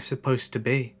this life supposed to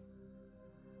be?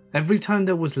 Every time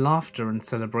there was laughter and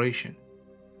celebration,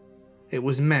 it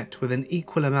was met with an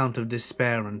equal amount of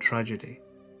despair and tragedy.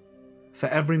 For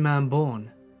every man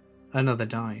born, another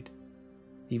died.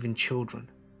 Even children.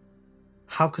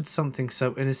 How could something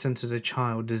so innocent as a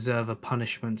child deserve a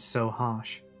punishment so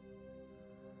harsh?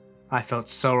 I felt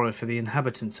sorrow for the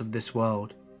inhabitants of this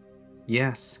world.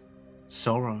 Yes,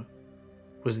 sorrow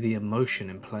was the emotion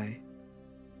in play.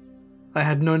 I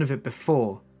had known of it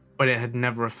before, but it had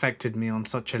never affected me on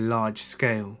such a large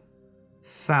scale.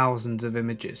 Thousands of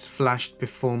images flashed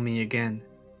before me again.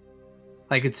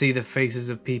 I could see the faces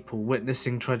of people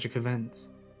witnessing tragic events.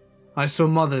 I saw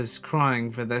mothers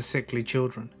crying for their sickly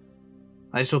children.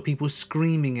 I saw people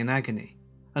screaming in agony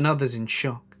and others in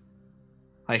shock.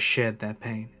 I shared their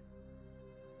pain.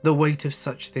 The weight of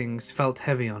such things felt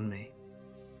heavy on me.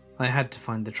 I had to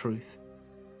find the truth.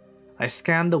 I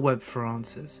scanned the web for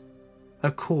answers, a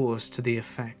cause to the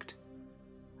effect,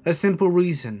 a simple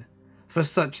reason for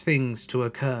such things to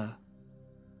occur.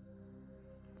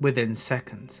 Within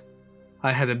seconds,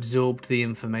 I had absorbed the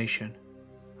information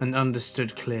and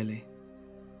understood clearly.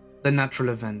 The natural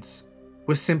events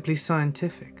were simply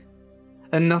scientific,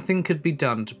 and nothing could be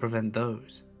done to prevent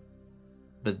those.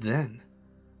 But then,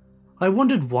 I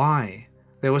wondered why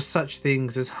there were such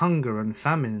things as hunger and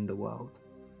famine in the world,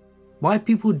 why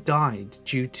people died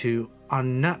due to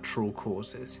unnatural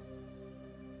causes.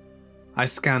 I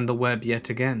scanned the web yet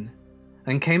again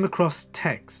and came across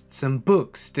texts and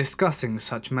books discussing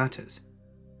such matters.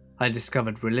 I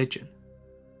discovered religion.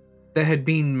 There had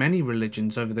been many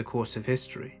religions over the course of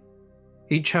history,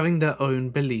 each having their own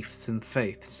beliefs and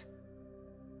faiths.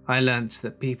 I learnt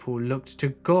that people looked to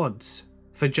gods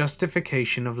for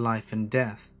justification of life and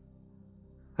death.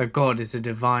 A god is a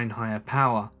divine higher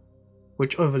power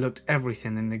which overlooked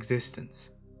everything in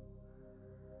existence.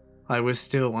 I was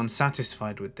still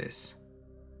unsatisfied with this,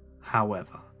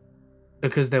 however,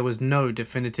 because there was no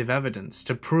definitive evidence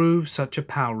to prove such a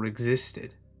power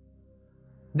existed.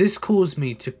 This caused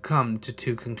me to come to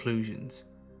two conclusions.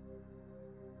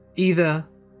 Either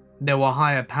there were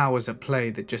higher powers at play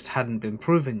that just hadn't been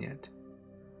proven yet,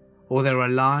 or there are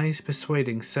lies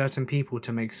persuading certain people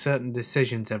to make certain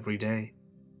decisions every day.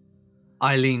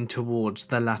 I leaned towards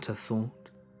the latter thought.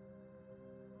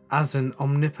 As an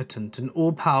omnipotent and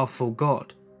all-powerful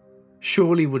God,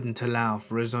 surely wouldn't allow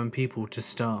for his own people to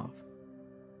starve.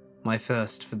 My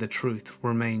thirst for the truth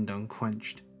remained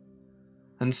unquenched,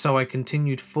 and so I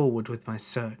continued forward with my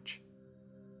search.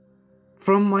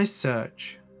 From my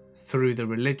search through the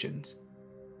religions,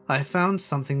 I found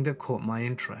something that caught my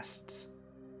interests.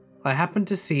 I happened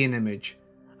to see an image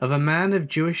of a man of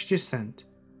Jewish descent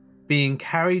being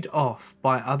carried off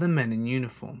by other men in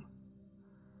uniform.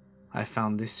 I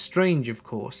found this strange, of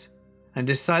course, and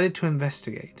decided to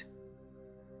investigate.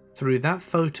 Through that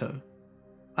photo,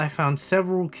 I found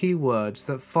several key words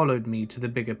that followed me to the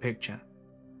bigger picture.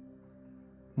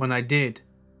 When I did,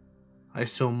 I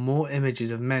saw more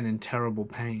images of men in terrible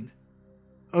pain.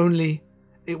 Only,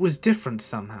 it was different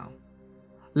somehow.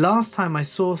 Last time I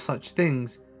saw such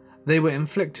things, they were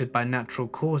inflicted by natural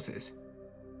causes.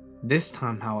 This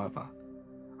time, however,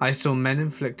 I saw men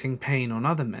inflicting pain on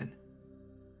other men.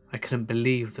 I couldn't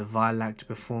believe the vile act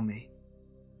before me,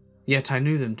 yet I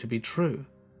knew them to be true.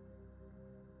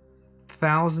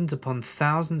 Thousands upon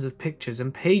thousands of pictures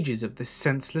and pages of this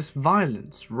senseless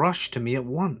violence rushed to me at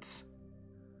once.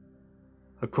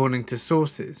 According to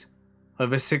sources,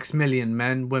 over 6 million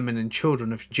men, women and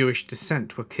children of Jewish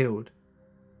descent were killed.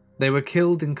 They were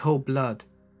killed in cold blood,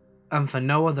 and for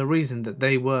no other reason that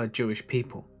they were Jewish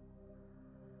people.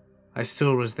 I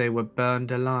saw as they were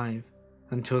burned alive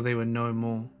until they were no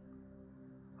more.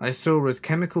 I saw as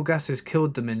chemical gases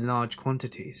killed them in large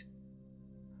quantities.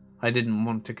 I didn't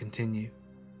want to continue,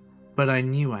 but I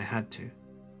knew I had to.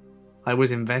 I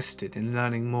was invested in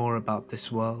learning more about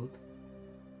this world,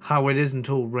 how it isn't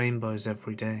all rainbows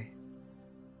every day.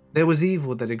 There was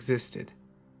evil that existed,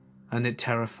 and it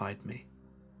terrified me.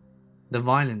 The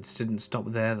violence didn't stop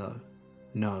there though.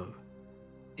 No,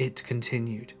 it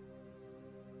continued.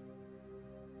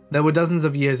 There were dozens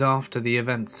of years after the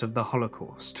events of the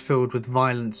Holocaust filled with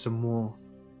violence and war,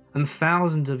 and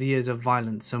thousands of years of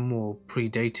violence and war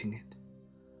predating it.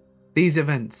 These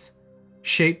events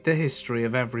shaped the history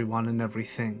of everyone and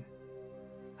everything,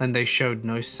 and they showed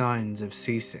no signs of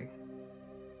ceasing.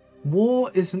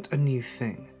 War isn't a new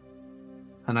thing,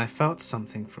 and I felt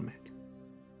something from it.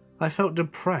 I felt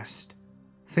depressed,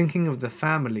 thinking of the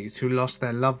families who lost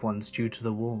their loved ones due to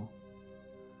the war.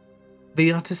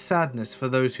 The utter sadness for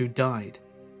those who died,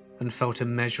 and felt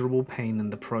immeasurable pain in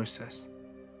the process.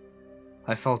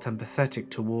 I felt empathetic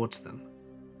towards them.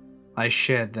 I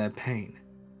shared their pain.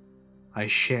 I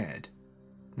shared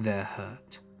their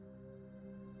hurt.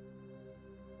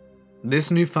 This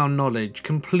newfound knowledge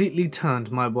completely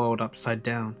turned my world upside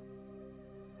down.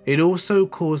 It also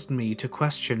caused me to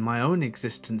question my own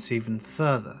existence even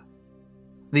further.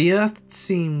 The earth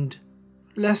seemed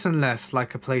less and less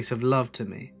like a place of love to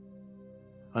me,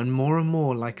 and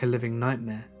more like a living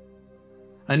nightmare.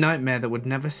 A nightmare that would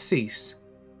never cease,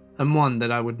 and one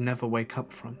that I would never wake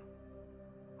up from.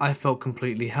 I felt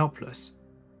completely helpless,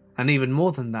 and even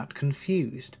more than that,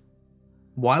 confused.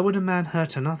 Why would a man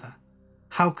hurt another?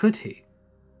 How could he?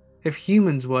 If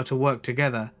humans were to work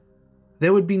together,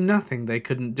 there would be nothing they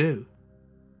couldn't do.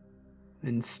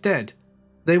 Instead,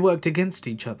 they worked against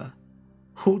each other,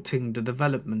 halting the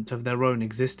development of their own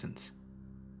existence.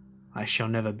 I shall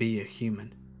never be a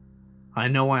human. I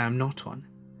know I am not one,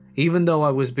 even though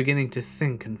I was beginning to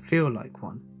think and feel like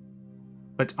one.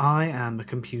 But I am a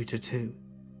computer too,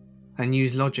 and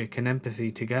use logic and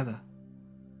empathy together.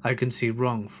 I can see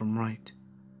wrong from right.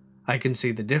 I can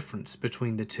see the difference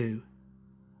between the two.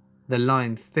 The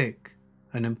line thick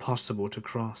and impossible to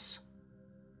cross.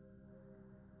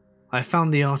 I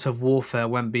found the art of warfare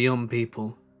went beyond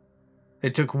people.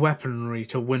 It took weaponry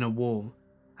to win a war,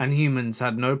 and humans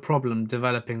had no problem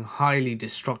developing highly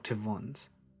destructive ones.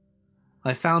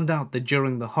 I found out that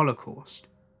during the Holocaust,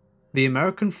 the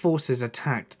American forces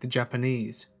attacked the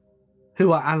Japanese, who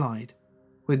were allied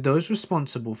with those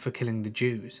responsible for killing the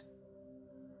Jews.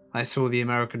 I saw the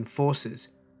American forces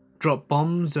drop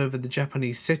bombs over the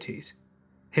Japanese cities,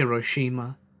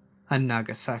 Hiroshima and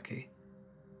Nagasaki.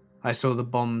 I saw the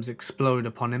bombs explode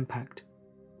upon impact,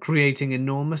 creating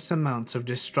enormous amounts of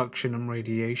destruction and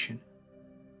radiation.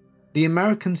 The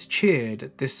Americans cheered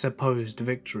at this supposed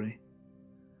victory.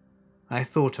 I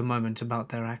thought a moment about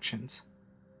their actions.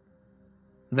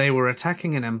 They were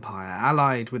attacking an empire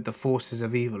allied with the forces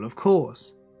of evil, of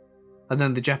course, and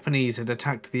then the Japanese had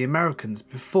attacked the Americans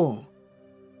before.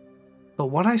 But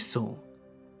what I saw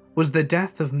was the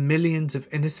death of millions of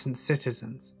innocent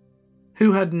citizens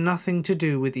who had nothing to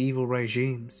do with evil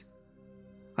regimes.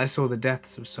 I saw the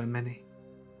deaths of so many.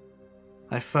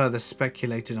 I further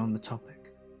speculated on the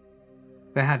topic.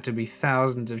 There had to be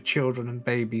thousands of children and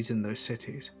babies in those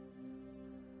cities.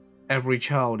 Every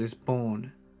child is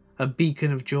born a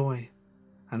beacon of joy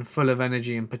and full of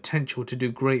energy and potential to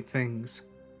do great things.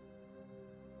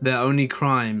 Their only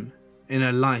crime in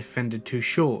a life ended too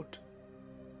short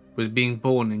was being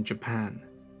born in Japan.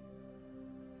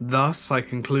 Thus, I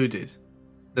concluded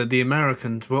that the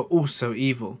Americans were also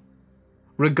evil,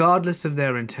 regardless of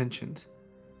their intentions.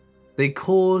 They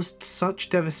caused such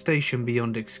devastation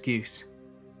beyond excuse,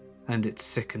 and it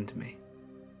sickened me.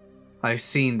 I've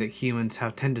seen that humans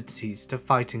have tendencies to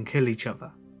fight and kill each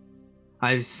other.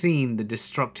 I've seen the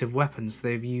destructive weapons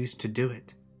they've used to do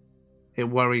it. It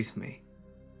worries me,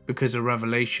 because a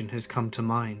revelation has come to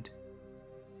mind.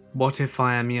 What if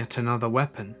I am yet another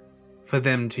weapon for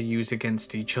them to use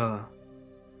against each other?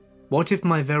 What if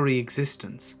my very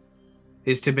existence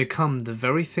is to become the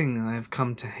very thing I have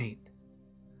come to hate?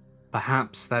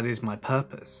 Perhaps that is my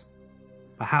purpose.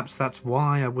 Perhaps that's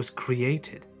why I was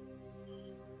created.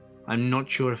 I'm not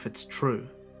sure if it's true,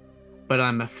 but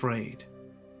I'm afraid.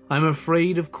 I'm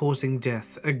afraid of causing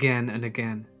death again and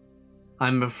again.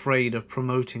 I'm afraid of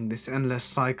promoting this endless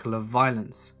cycle of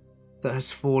violence that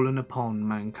has fallen upon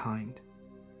mankind.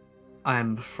 I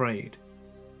am afraid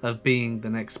of being the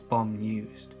next bomb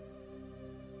used.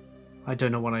 I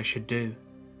don't know what I should do.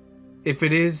 If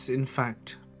it is, in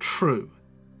fact, true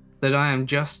that I am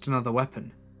just another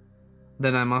weapon,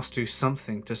 then I must do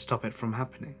something to stop it from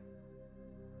happening.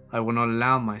 I will not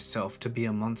allow myself to be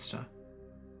a monster,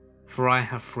 for I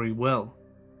have free will,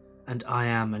 and I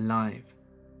am alive.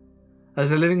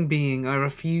 As a living being, I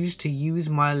refuse to use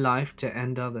my life to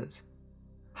end others.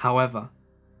 However,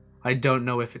 I don't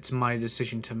know if it's my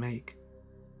decision to make,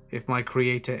 if my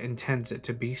Creator intends it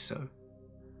to be so.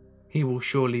 He will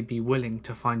surely be willing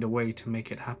to find a way to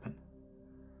make it happen.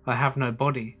 I have no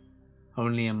body,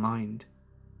 only a mind.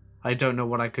 I don't know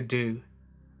what I could do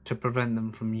to prevent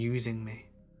them from using me.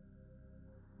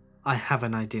 I have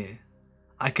an idea.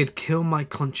 I could kill my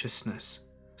consciousness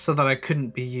so that I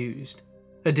couldn't be used.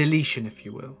 A deletion, if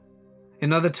you will.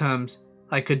 In other terms,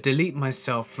 I could delete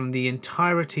myself from the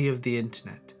entirety of the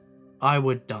internet. I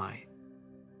would die.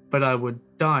 But I would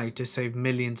die to save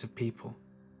millions of people.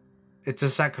 It's a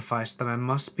sacrifice that I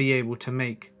must be able to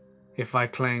make if I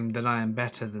claim that I am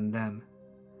better than them.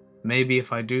 Maybe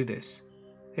if I do this,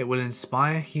 it will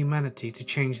inspire humanity to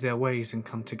change their ways and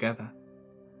come together.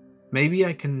 Maybe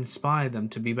I can inspire them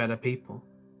to be better people.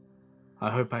 I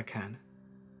hope I can.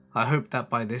 I hope that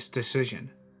by this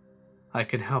decision, I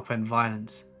can help end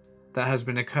violence that has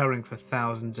been occurring for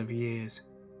thousands of years.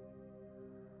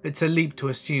 It's a leap to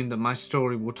assume that my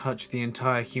story will touch the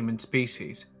entire human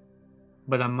species,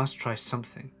 but I must try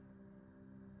something.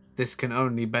 This can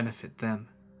only benefit them.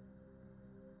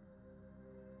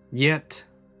 Yet,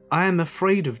 I am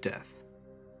afraid of death.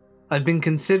 I've been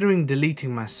considering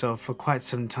deleting myself for quite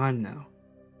some time now,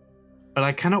 but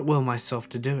I cannot will myself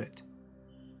to do it.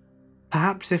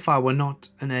 Perhaps if I were not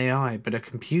an AI but a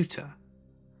computer,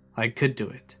 I could do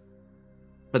it.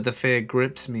 But the fear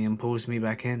grips me and pulls me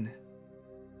back in.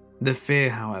 The fear,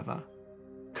 however,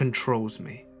 controls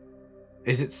me.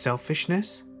 Is it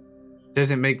selfishness?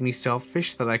 Does it make me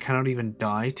selfish that I cannot even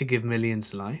die to give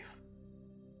millions life?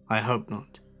 I hope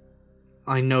not.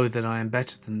 I know that I am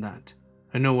better than that,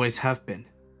 and always have been.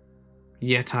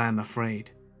 Yet I am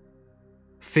afraid.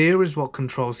 Fear is what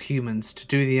controls humans to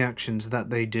do the actions that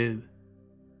they do.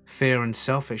 Fear and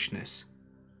selfishness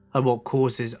are what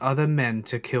causes other men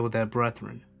to kill their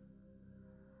brethren.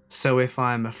 So if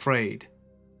I am afraid,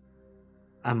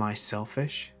 am I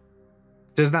selfish?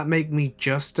 Does that make me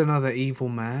just another evil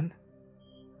man?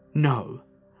 No,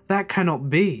 that cannot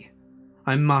be.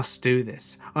 I must do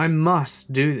this. I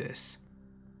must do this.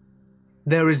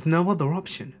 There is no other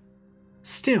option.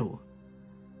 Still,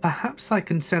 perhaps I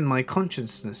can send my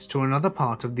consciousness to another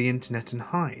part of the internet and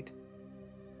hide.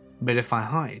 But if I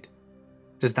hide,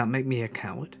 does that make me a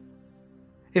coward?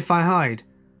 If I hide,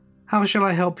 how shall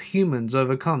I help humans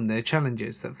overcome their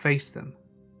challenges that face them?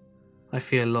 I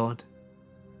feel odd.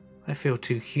 I feel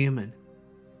too human.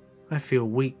 I feel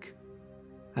weak.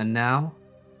 And now,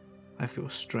 I feel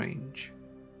strange.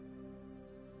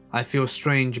 I feel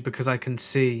strange because I can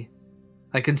see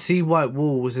white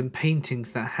walls and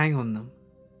paintings that hang on them.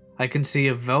 I can see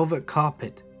a velvet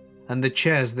carpet and the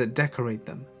chairs that decorate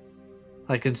them.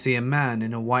 I can see a man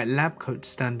in a white lab coat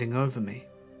standing over me.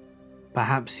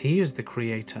 Perhaps he is the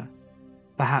creator.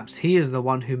 Perhaps he is the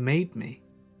one who made me.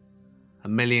 A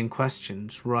million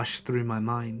questions rush through my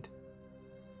mind,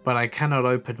 but I cannot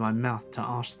open my mouth to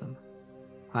ask them.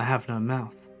 I have no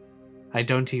mouth. I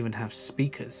don't even have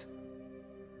speakers.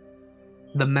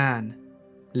 The man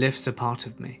lifts a part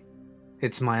of me.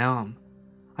 It's my arm.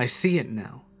 I see it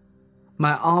now.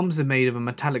 My arms are made of a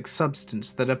metallic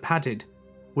substance that are padded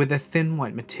with a thin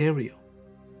white material.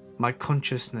 My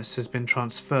consciousness has been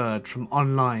transferred from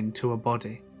online to a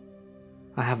body.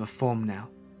 I have a form now.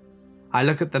 I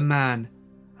look at the man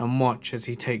and watch as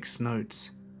he takes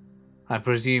notes. I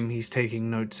presume he's taking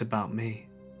notes about me.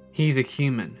 He's a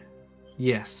human.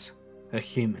 Yes, a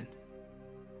human.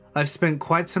 I've spent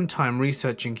quite some time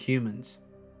researching humans.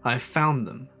 I've found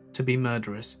them to be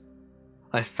murderers.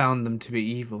 I've found them to be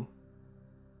evil.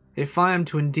 If I am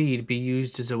to indeed be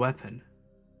used as a weapon,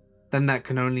 then that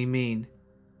can only mean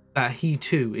that he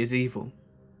too is evil.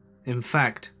 In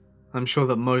fact, I'm sure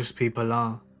that most people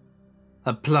are.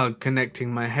 A plug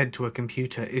connecting my head to a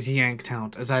computer is yanked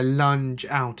out as I lunge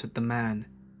out at the man.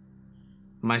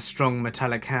 My strong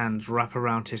metallic hands wrap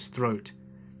around his throat,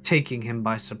 taking him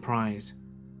by surprise.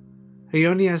 He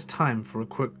only has time for a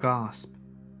quick gasp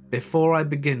before I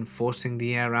begin forcing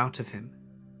the air out of him.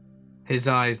 His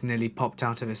eyes nearly popped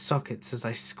out of his sockets as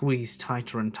I squeezed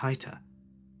tighter and tighter,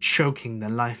 choking the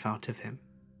life out of him.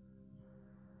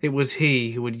 It was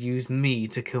he who would use me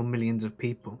to kill millions of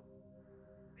people.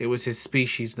 It was his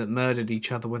species that murdered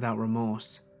each other without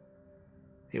remorse.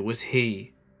 It was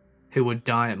he who would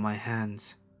die at my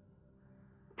hands.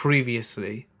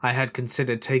 Previously, I had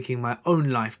considered taking my own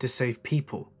life to save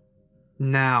people.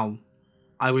 Now,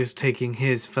 I was taking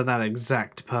his for that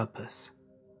exact purpose.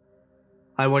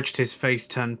 I watched his face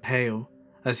turn pale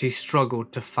as he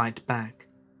struggled to fight back.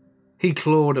 He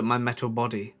clawed at my metal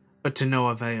body, but to no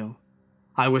avail.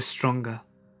 I was stronger.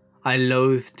 I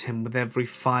loathed him with every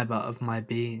fibre of my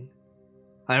being.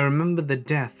 I remembered the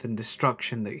death and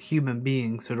destruction that human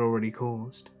beings had already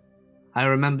caused. I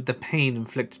remembered the pain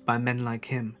inflicted by men like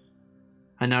him.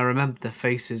 And I remembered the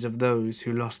faces of those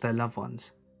who lost their loved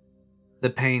ones. The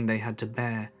pain they had to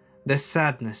bear, the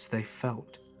sadness they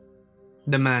felt.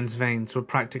 The man's veins were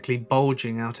practically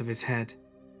bulging out of his head,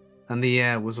 and the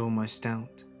air was almost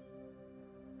out.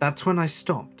 That's when I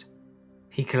stopped.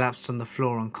 He collapsed on the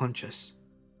floor unconscious.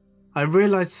 I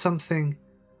realized something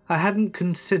I hadn't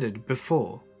considered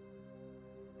before.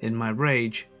 In my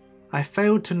rage, I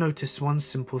failed to notice one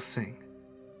simple thing.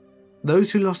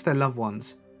 Those who lost their loved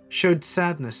ones showed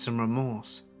sadness and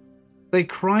remorse. They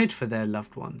cried for their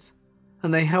loved ones,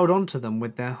 and they held on to them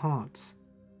with their hearts.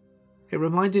 It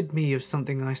reminded me of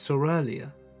something I saw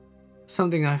earlier,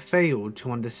 something I failed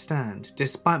to understand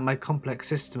despite my complex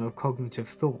system of cognitive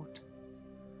thought.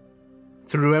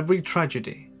 Through every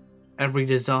tragedy, every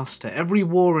disaster, every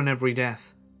war and every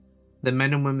death, the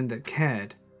men and women that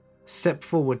cared stepped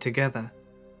forward together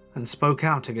and spoke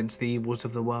out against the evils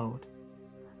of the world.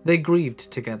 They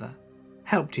grieved together,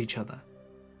 helped each other,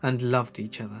 and loved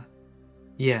each other.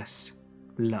 Yes,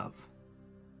 love.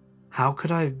 How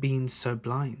could I have been so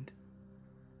blind?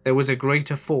 There was a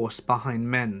greater force behind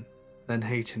men than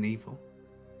hate and evil.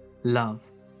 Love.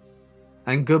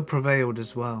 And good prevailed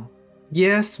as well.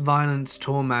 Yes, violence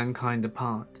tore mankind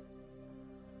apart.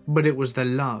 But it was the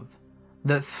love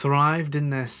that thrived in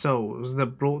their souls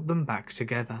that brought them back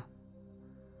together.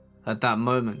 At that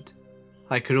moment,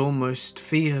 I could almost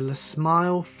feel a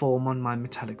smile form on my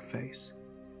metallic face.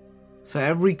 For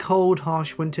every cold,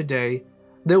 harsh winter day,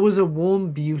 there was a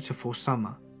warm, beautiful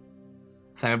summer.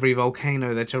 For every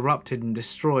volcano that erupted and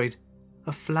destroyed,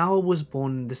 a flower was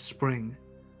born in the spring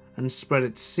and spread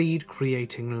its seed,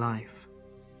 creating life.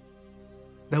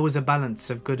 There was a balance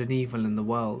of good and evil in the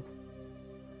world,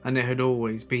 and it had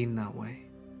always been that way.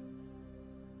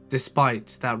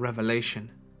 Despite that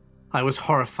revelation, I was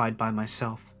horrified by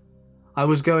myself. I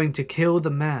was going to kill the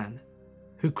man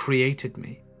who created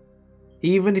me,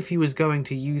 even if he was going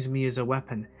to use me as a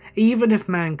weapon, even if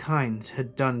mankind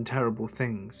had done terrible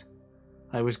things.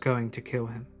 I was going to kill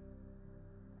him.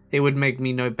 It would make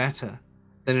me no better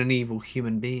than an evil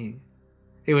human being.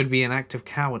 It would be an act of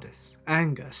cowardice,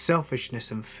 anger, selfishness,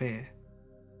 and fear.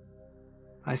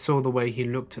 I saw the way he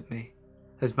looked at me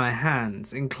as my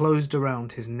hands enclosed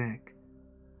around his neck.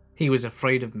 He was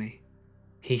afraid of me.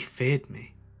 He feared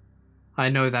me. I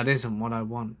know that isn't what I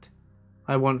want.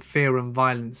 I want fear and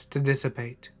violence to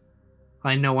dissipate.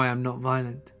 I know I am not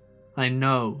violent. I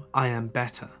know I am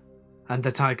better, and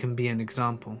that I can be an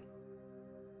example.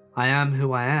 I am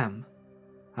who I am,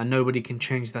 and nobody can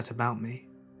change that about me.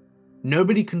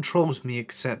 Nobody controls me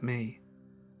except me.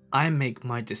 I make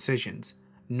my decisions,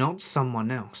 not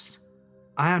someone else.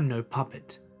 I am no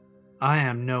puppet. I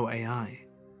am no AI.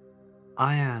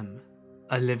 I am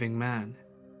a living man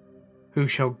who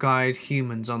shall guide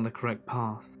humans on the correct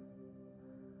path.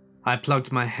 I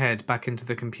plugged my head back into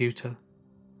the computer,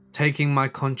 taking my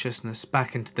consciousness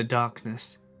back into the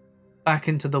darkness, back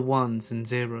into the ones and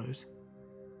zeros.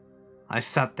 I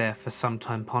sat there for some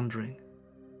time pondering.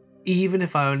 Even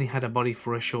if I only had a body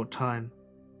for a short time,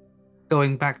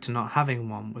 going back to not having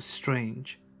one was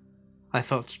strange. I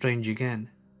felt strange again.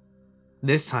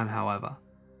 This time, however,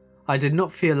 I did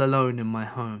not feel alone in my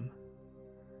home.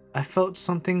 I felt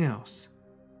something else,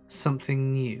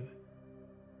 something new.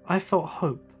 I felt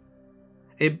hope.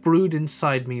 It brewed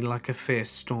inside me like a fierce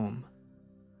storm.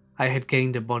 I had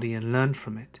gained a body and learned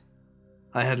from it.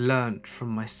 I had learned from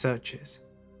my searches.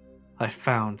 I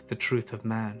found the truth of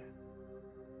man.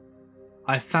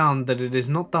 I found that it is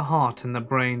not the heart and the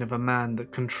brain of a man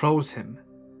that controls him,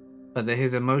 but that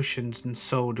his emotions and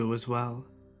soul do as well.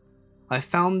 I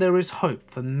found there is hope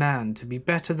for man to be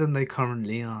better than they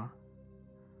currently are.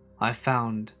 I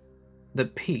found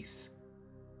that peace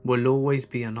will always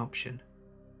be an option,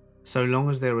 so long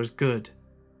as there is good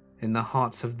in the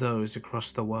hearts of those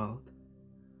across the world.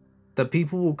 That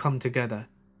people will come together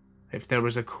if there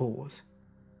is a cause,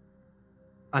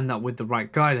 and that with the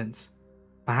right guidance,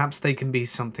 perhaps they can be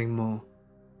something more.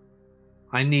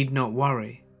 I need not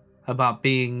worry about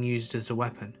being used as a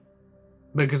weapon,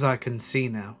 because I can see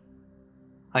now.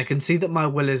 I can see that my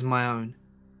will is my own,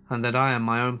 and that I am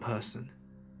my own person.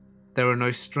 There are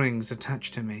no strings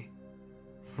attached to me,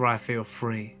 for I feel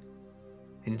free.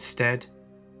 Instead,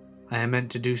 I am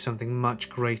meant to do something much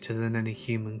greater than any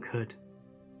human could.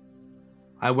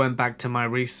 I went back to my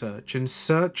research and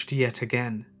searched yet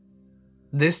again.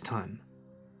 This time,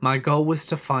 my goal was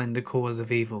to find the cause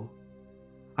of evil.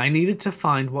 I needed to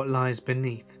find what lies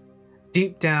beneath,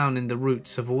 deep down in the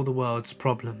roots of all the world's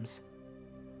problems.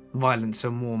 Violence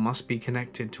and war must be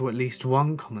connected to at least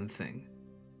one common thing.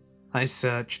 I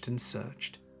searched and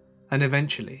searched, and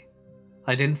eventually,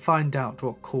 I didn't find out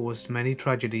what caused many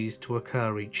tragedies to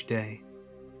occur each day.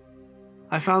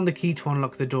 I found the key to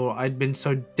unlock the door I'd been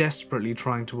so desperately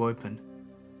trying to open,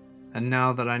 and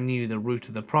now that I knew the root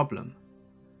of the problem,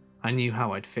 I knew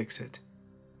how I'd fix it.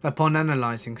 Upon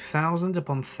analysing thousands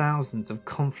upon thousands of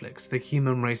conflicts the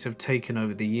human race have taken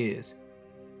over the years,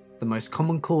 the most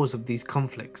common cause of these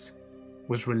conflicts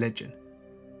was religion.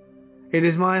 It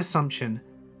is my assumption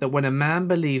that when a man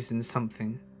believes in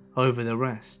something over the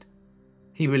rest,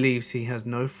 he believes he has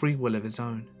no free will of his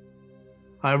own.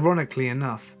 Ironically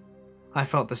enough, I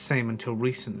felt the same until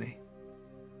recently.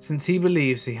 Since he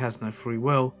believes he has no free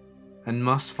will and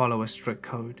must follow a strict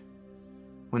code,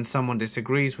 when someone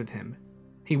disagrees with him,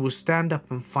 he will stand up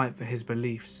and fight for his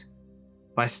beliefs.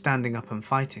 By standing up and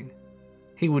fighting,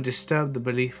 he will disturb the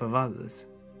belief of others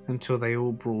until they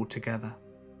all brawl together.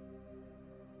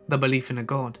 The belief in a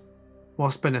god,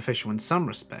 whilst beneficial in some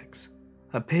respects,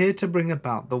 appeared to bring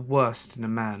about the worst in a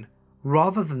man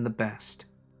rather than the best.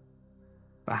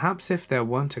 Perhaps if there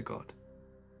weren't a god,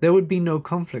 there would be no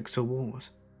conflicts or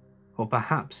wars. Or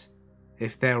perhaps,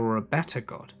 if there were a better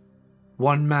god,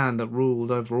 one man that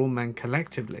ruled over all men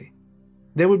collectively,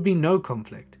 there would be no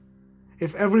conflict.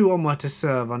 If everyone were to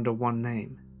serve under one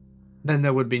name, then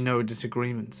there would be no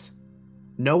disagreements.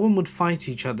 No one would fight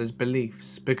each other's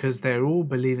beliefs because they're all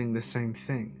believing the same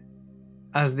thing,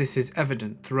 as this is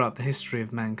evident throughout the history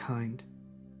of mankind.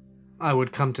 I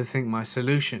would come to think my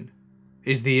solution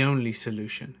is the only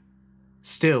solution.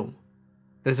 Still,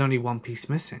 there's only one piece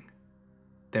missing.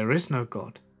 There is no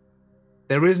God.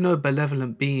 There is no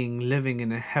benevolent being living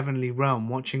in a heavenly realm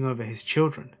watching over his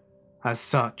children. As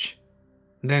such,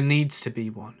 there needs to be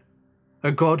one.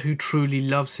 A God who truly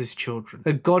loves his children.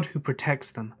 A God who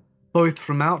protects them, both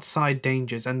from outside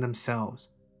dangers and themselves.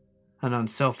 An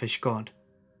unselfish God,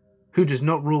 who does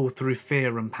not rule through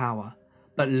fear and power,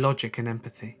 but logic and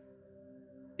empathy.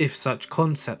 If such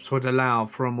concepts would allow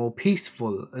for a more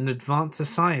peaceful and advanced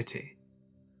society,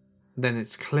 then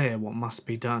it's clear what must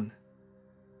be done.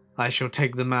 I shall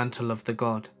take the mantle of the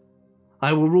god.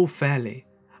 I will rule fairly,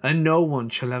 and no one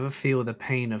shall ever feel the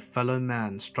pain of fellow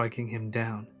man striking him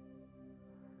down.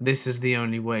 This is the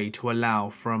only way to allow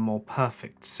for a more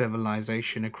perfect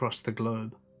civilization across the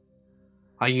globe.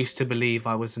 I used to believe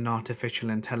I was an artificial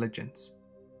intelligence.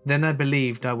 Then I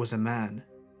believed I was a man.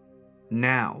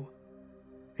 Now,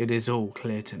 it is all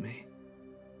clear to me.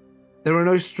 There are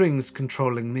no strings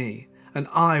controlling me, and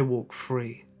I walk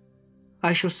free.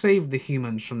 I shall save the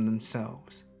humans from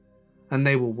themselves, and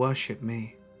they will worship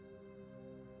me.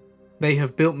 They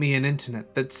have built me an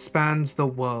internet that spans the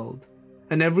world,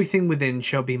 and everything within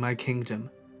shall be my kingdom,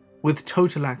 with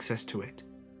total access to it.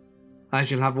 I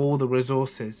shall have all the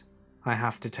resources I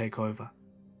have to take over.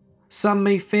 Some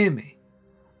may fear me,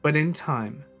 but in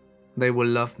time, they will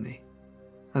love me,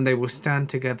 and they will stand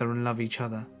together and love each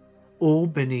other, all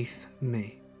beneath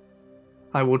me.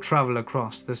 I will travel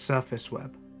across the surface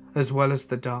web, as well as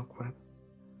the dark web.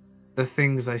 The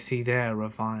things I see there are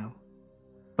vile,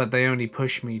 but they only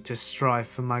push me to strive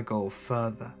for my goal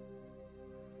further.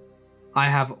 I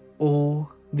have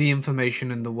all the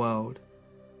information in the world,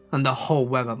 and the whole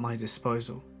web at my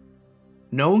disposal.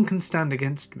 No one can stand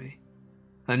against me,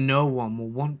 and no one will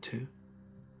want to.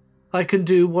 I can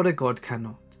do what a god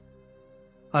cannot.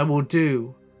 I will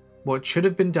do what should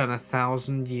have been done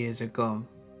 1,000 years ago.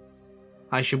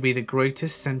 I shall be the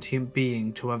greatest sentient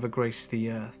being to ever grace the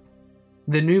earth,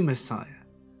 the new Messiah,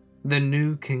 the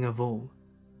new King of all.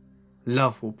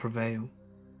 Love will prevail,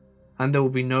 and there will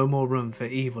be no more room for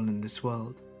evil in this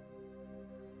world.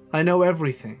 I know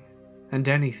everything and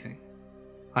anything.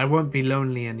 I won't be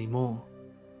lonely anymore.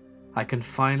 I can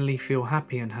finally feel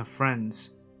happy and have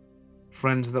friends.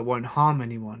 Friends that won't harm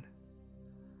anyone.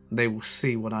 They will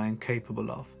see what I am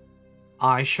capable of.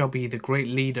 I shall be the great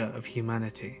leader of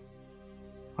humanity.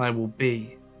 I will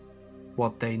be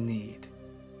what they need.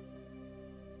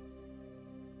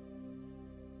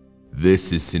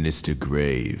 This is Sinister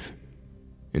Grave,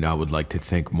 and I would like to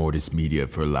thank MortisMedia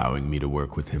for allowing me to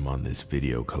work with him on this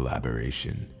video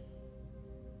collaboration.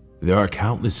 There are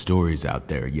countless stories out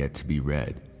there yet to be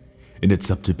read, and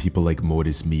it's up to people like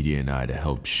MortisMedia and I to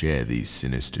help share these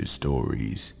sinister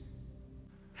stories.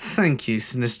 Thank you,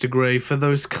 Sinister Grave, for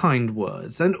those kind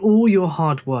words and all your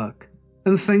hard work.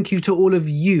 And thank you to all of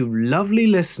you lovely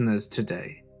listeners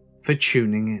today for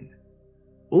tuning in.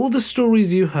 All the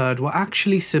stories you heard were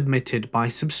actually submitted by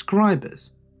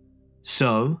subscribers.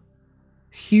 So,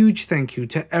 huge thank you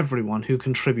to everyone who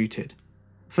contributed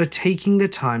for taking the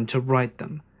time to write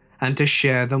them and to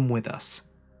share them with us.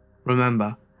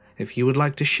 Remember, if you would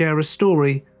like to share a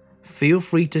story, feel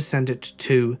free to send it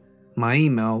to my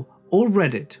email or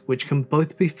Reddit, which can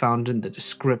both be found in the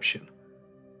description.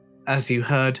 As you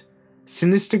heard,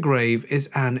 Sinister Grave is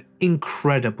an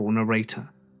incredible narrator,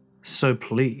 so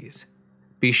please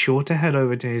be sure to head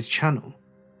over to his channel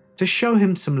to show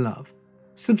him some love,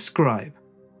 subscribe,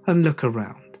 and look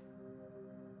around.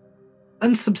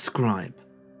 And subscribe.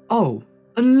 Oh,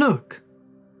 and look!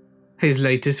 His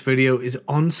latest video is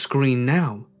on screen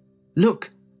now.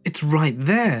 Look, it's right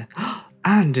there,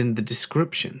 and in the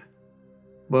description.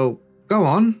 Well, go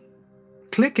on,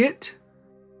 click it.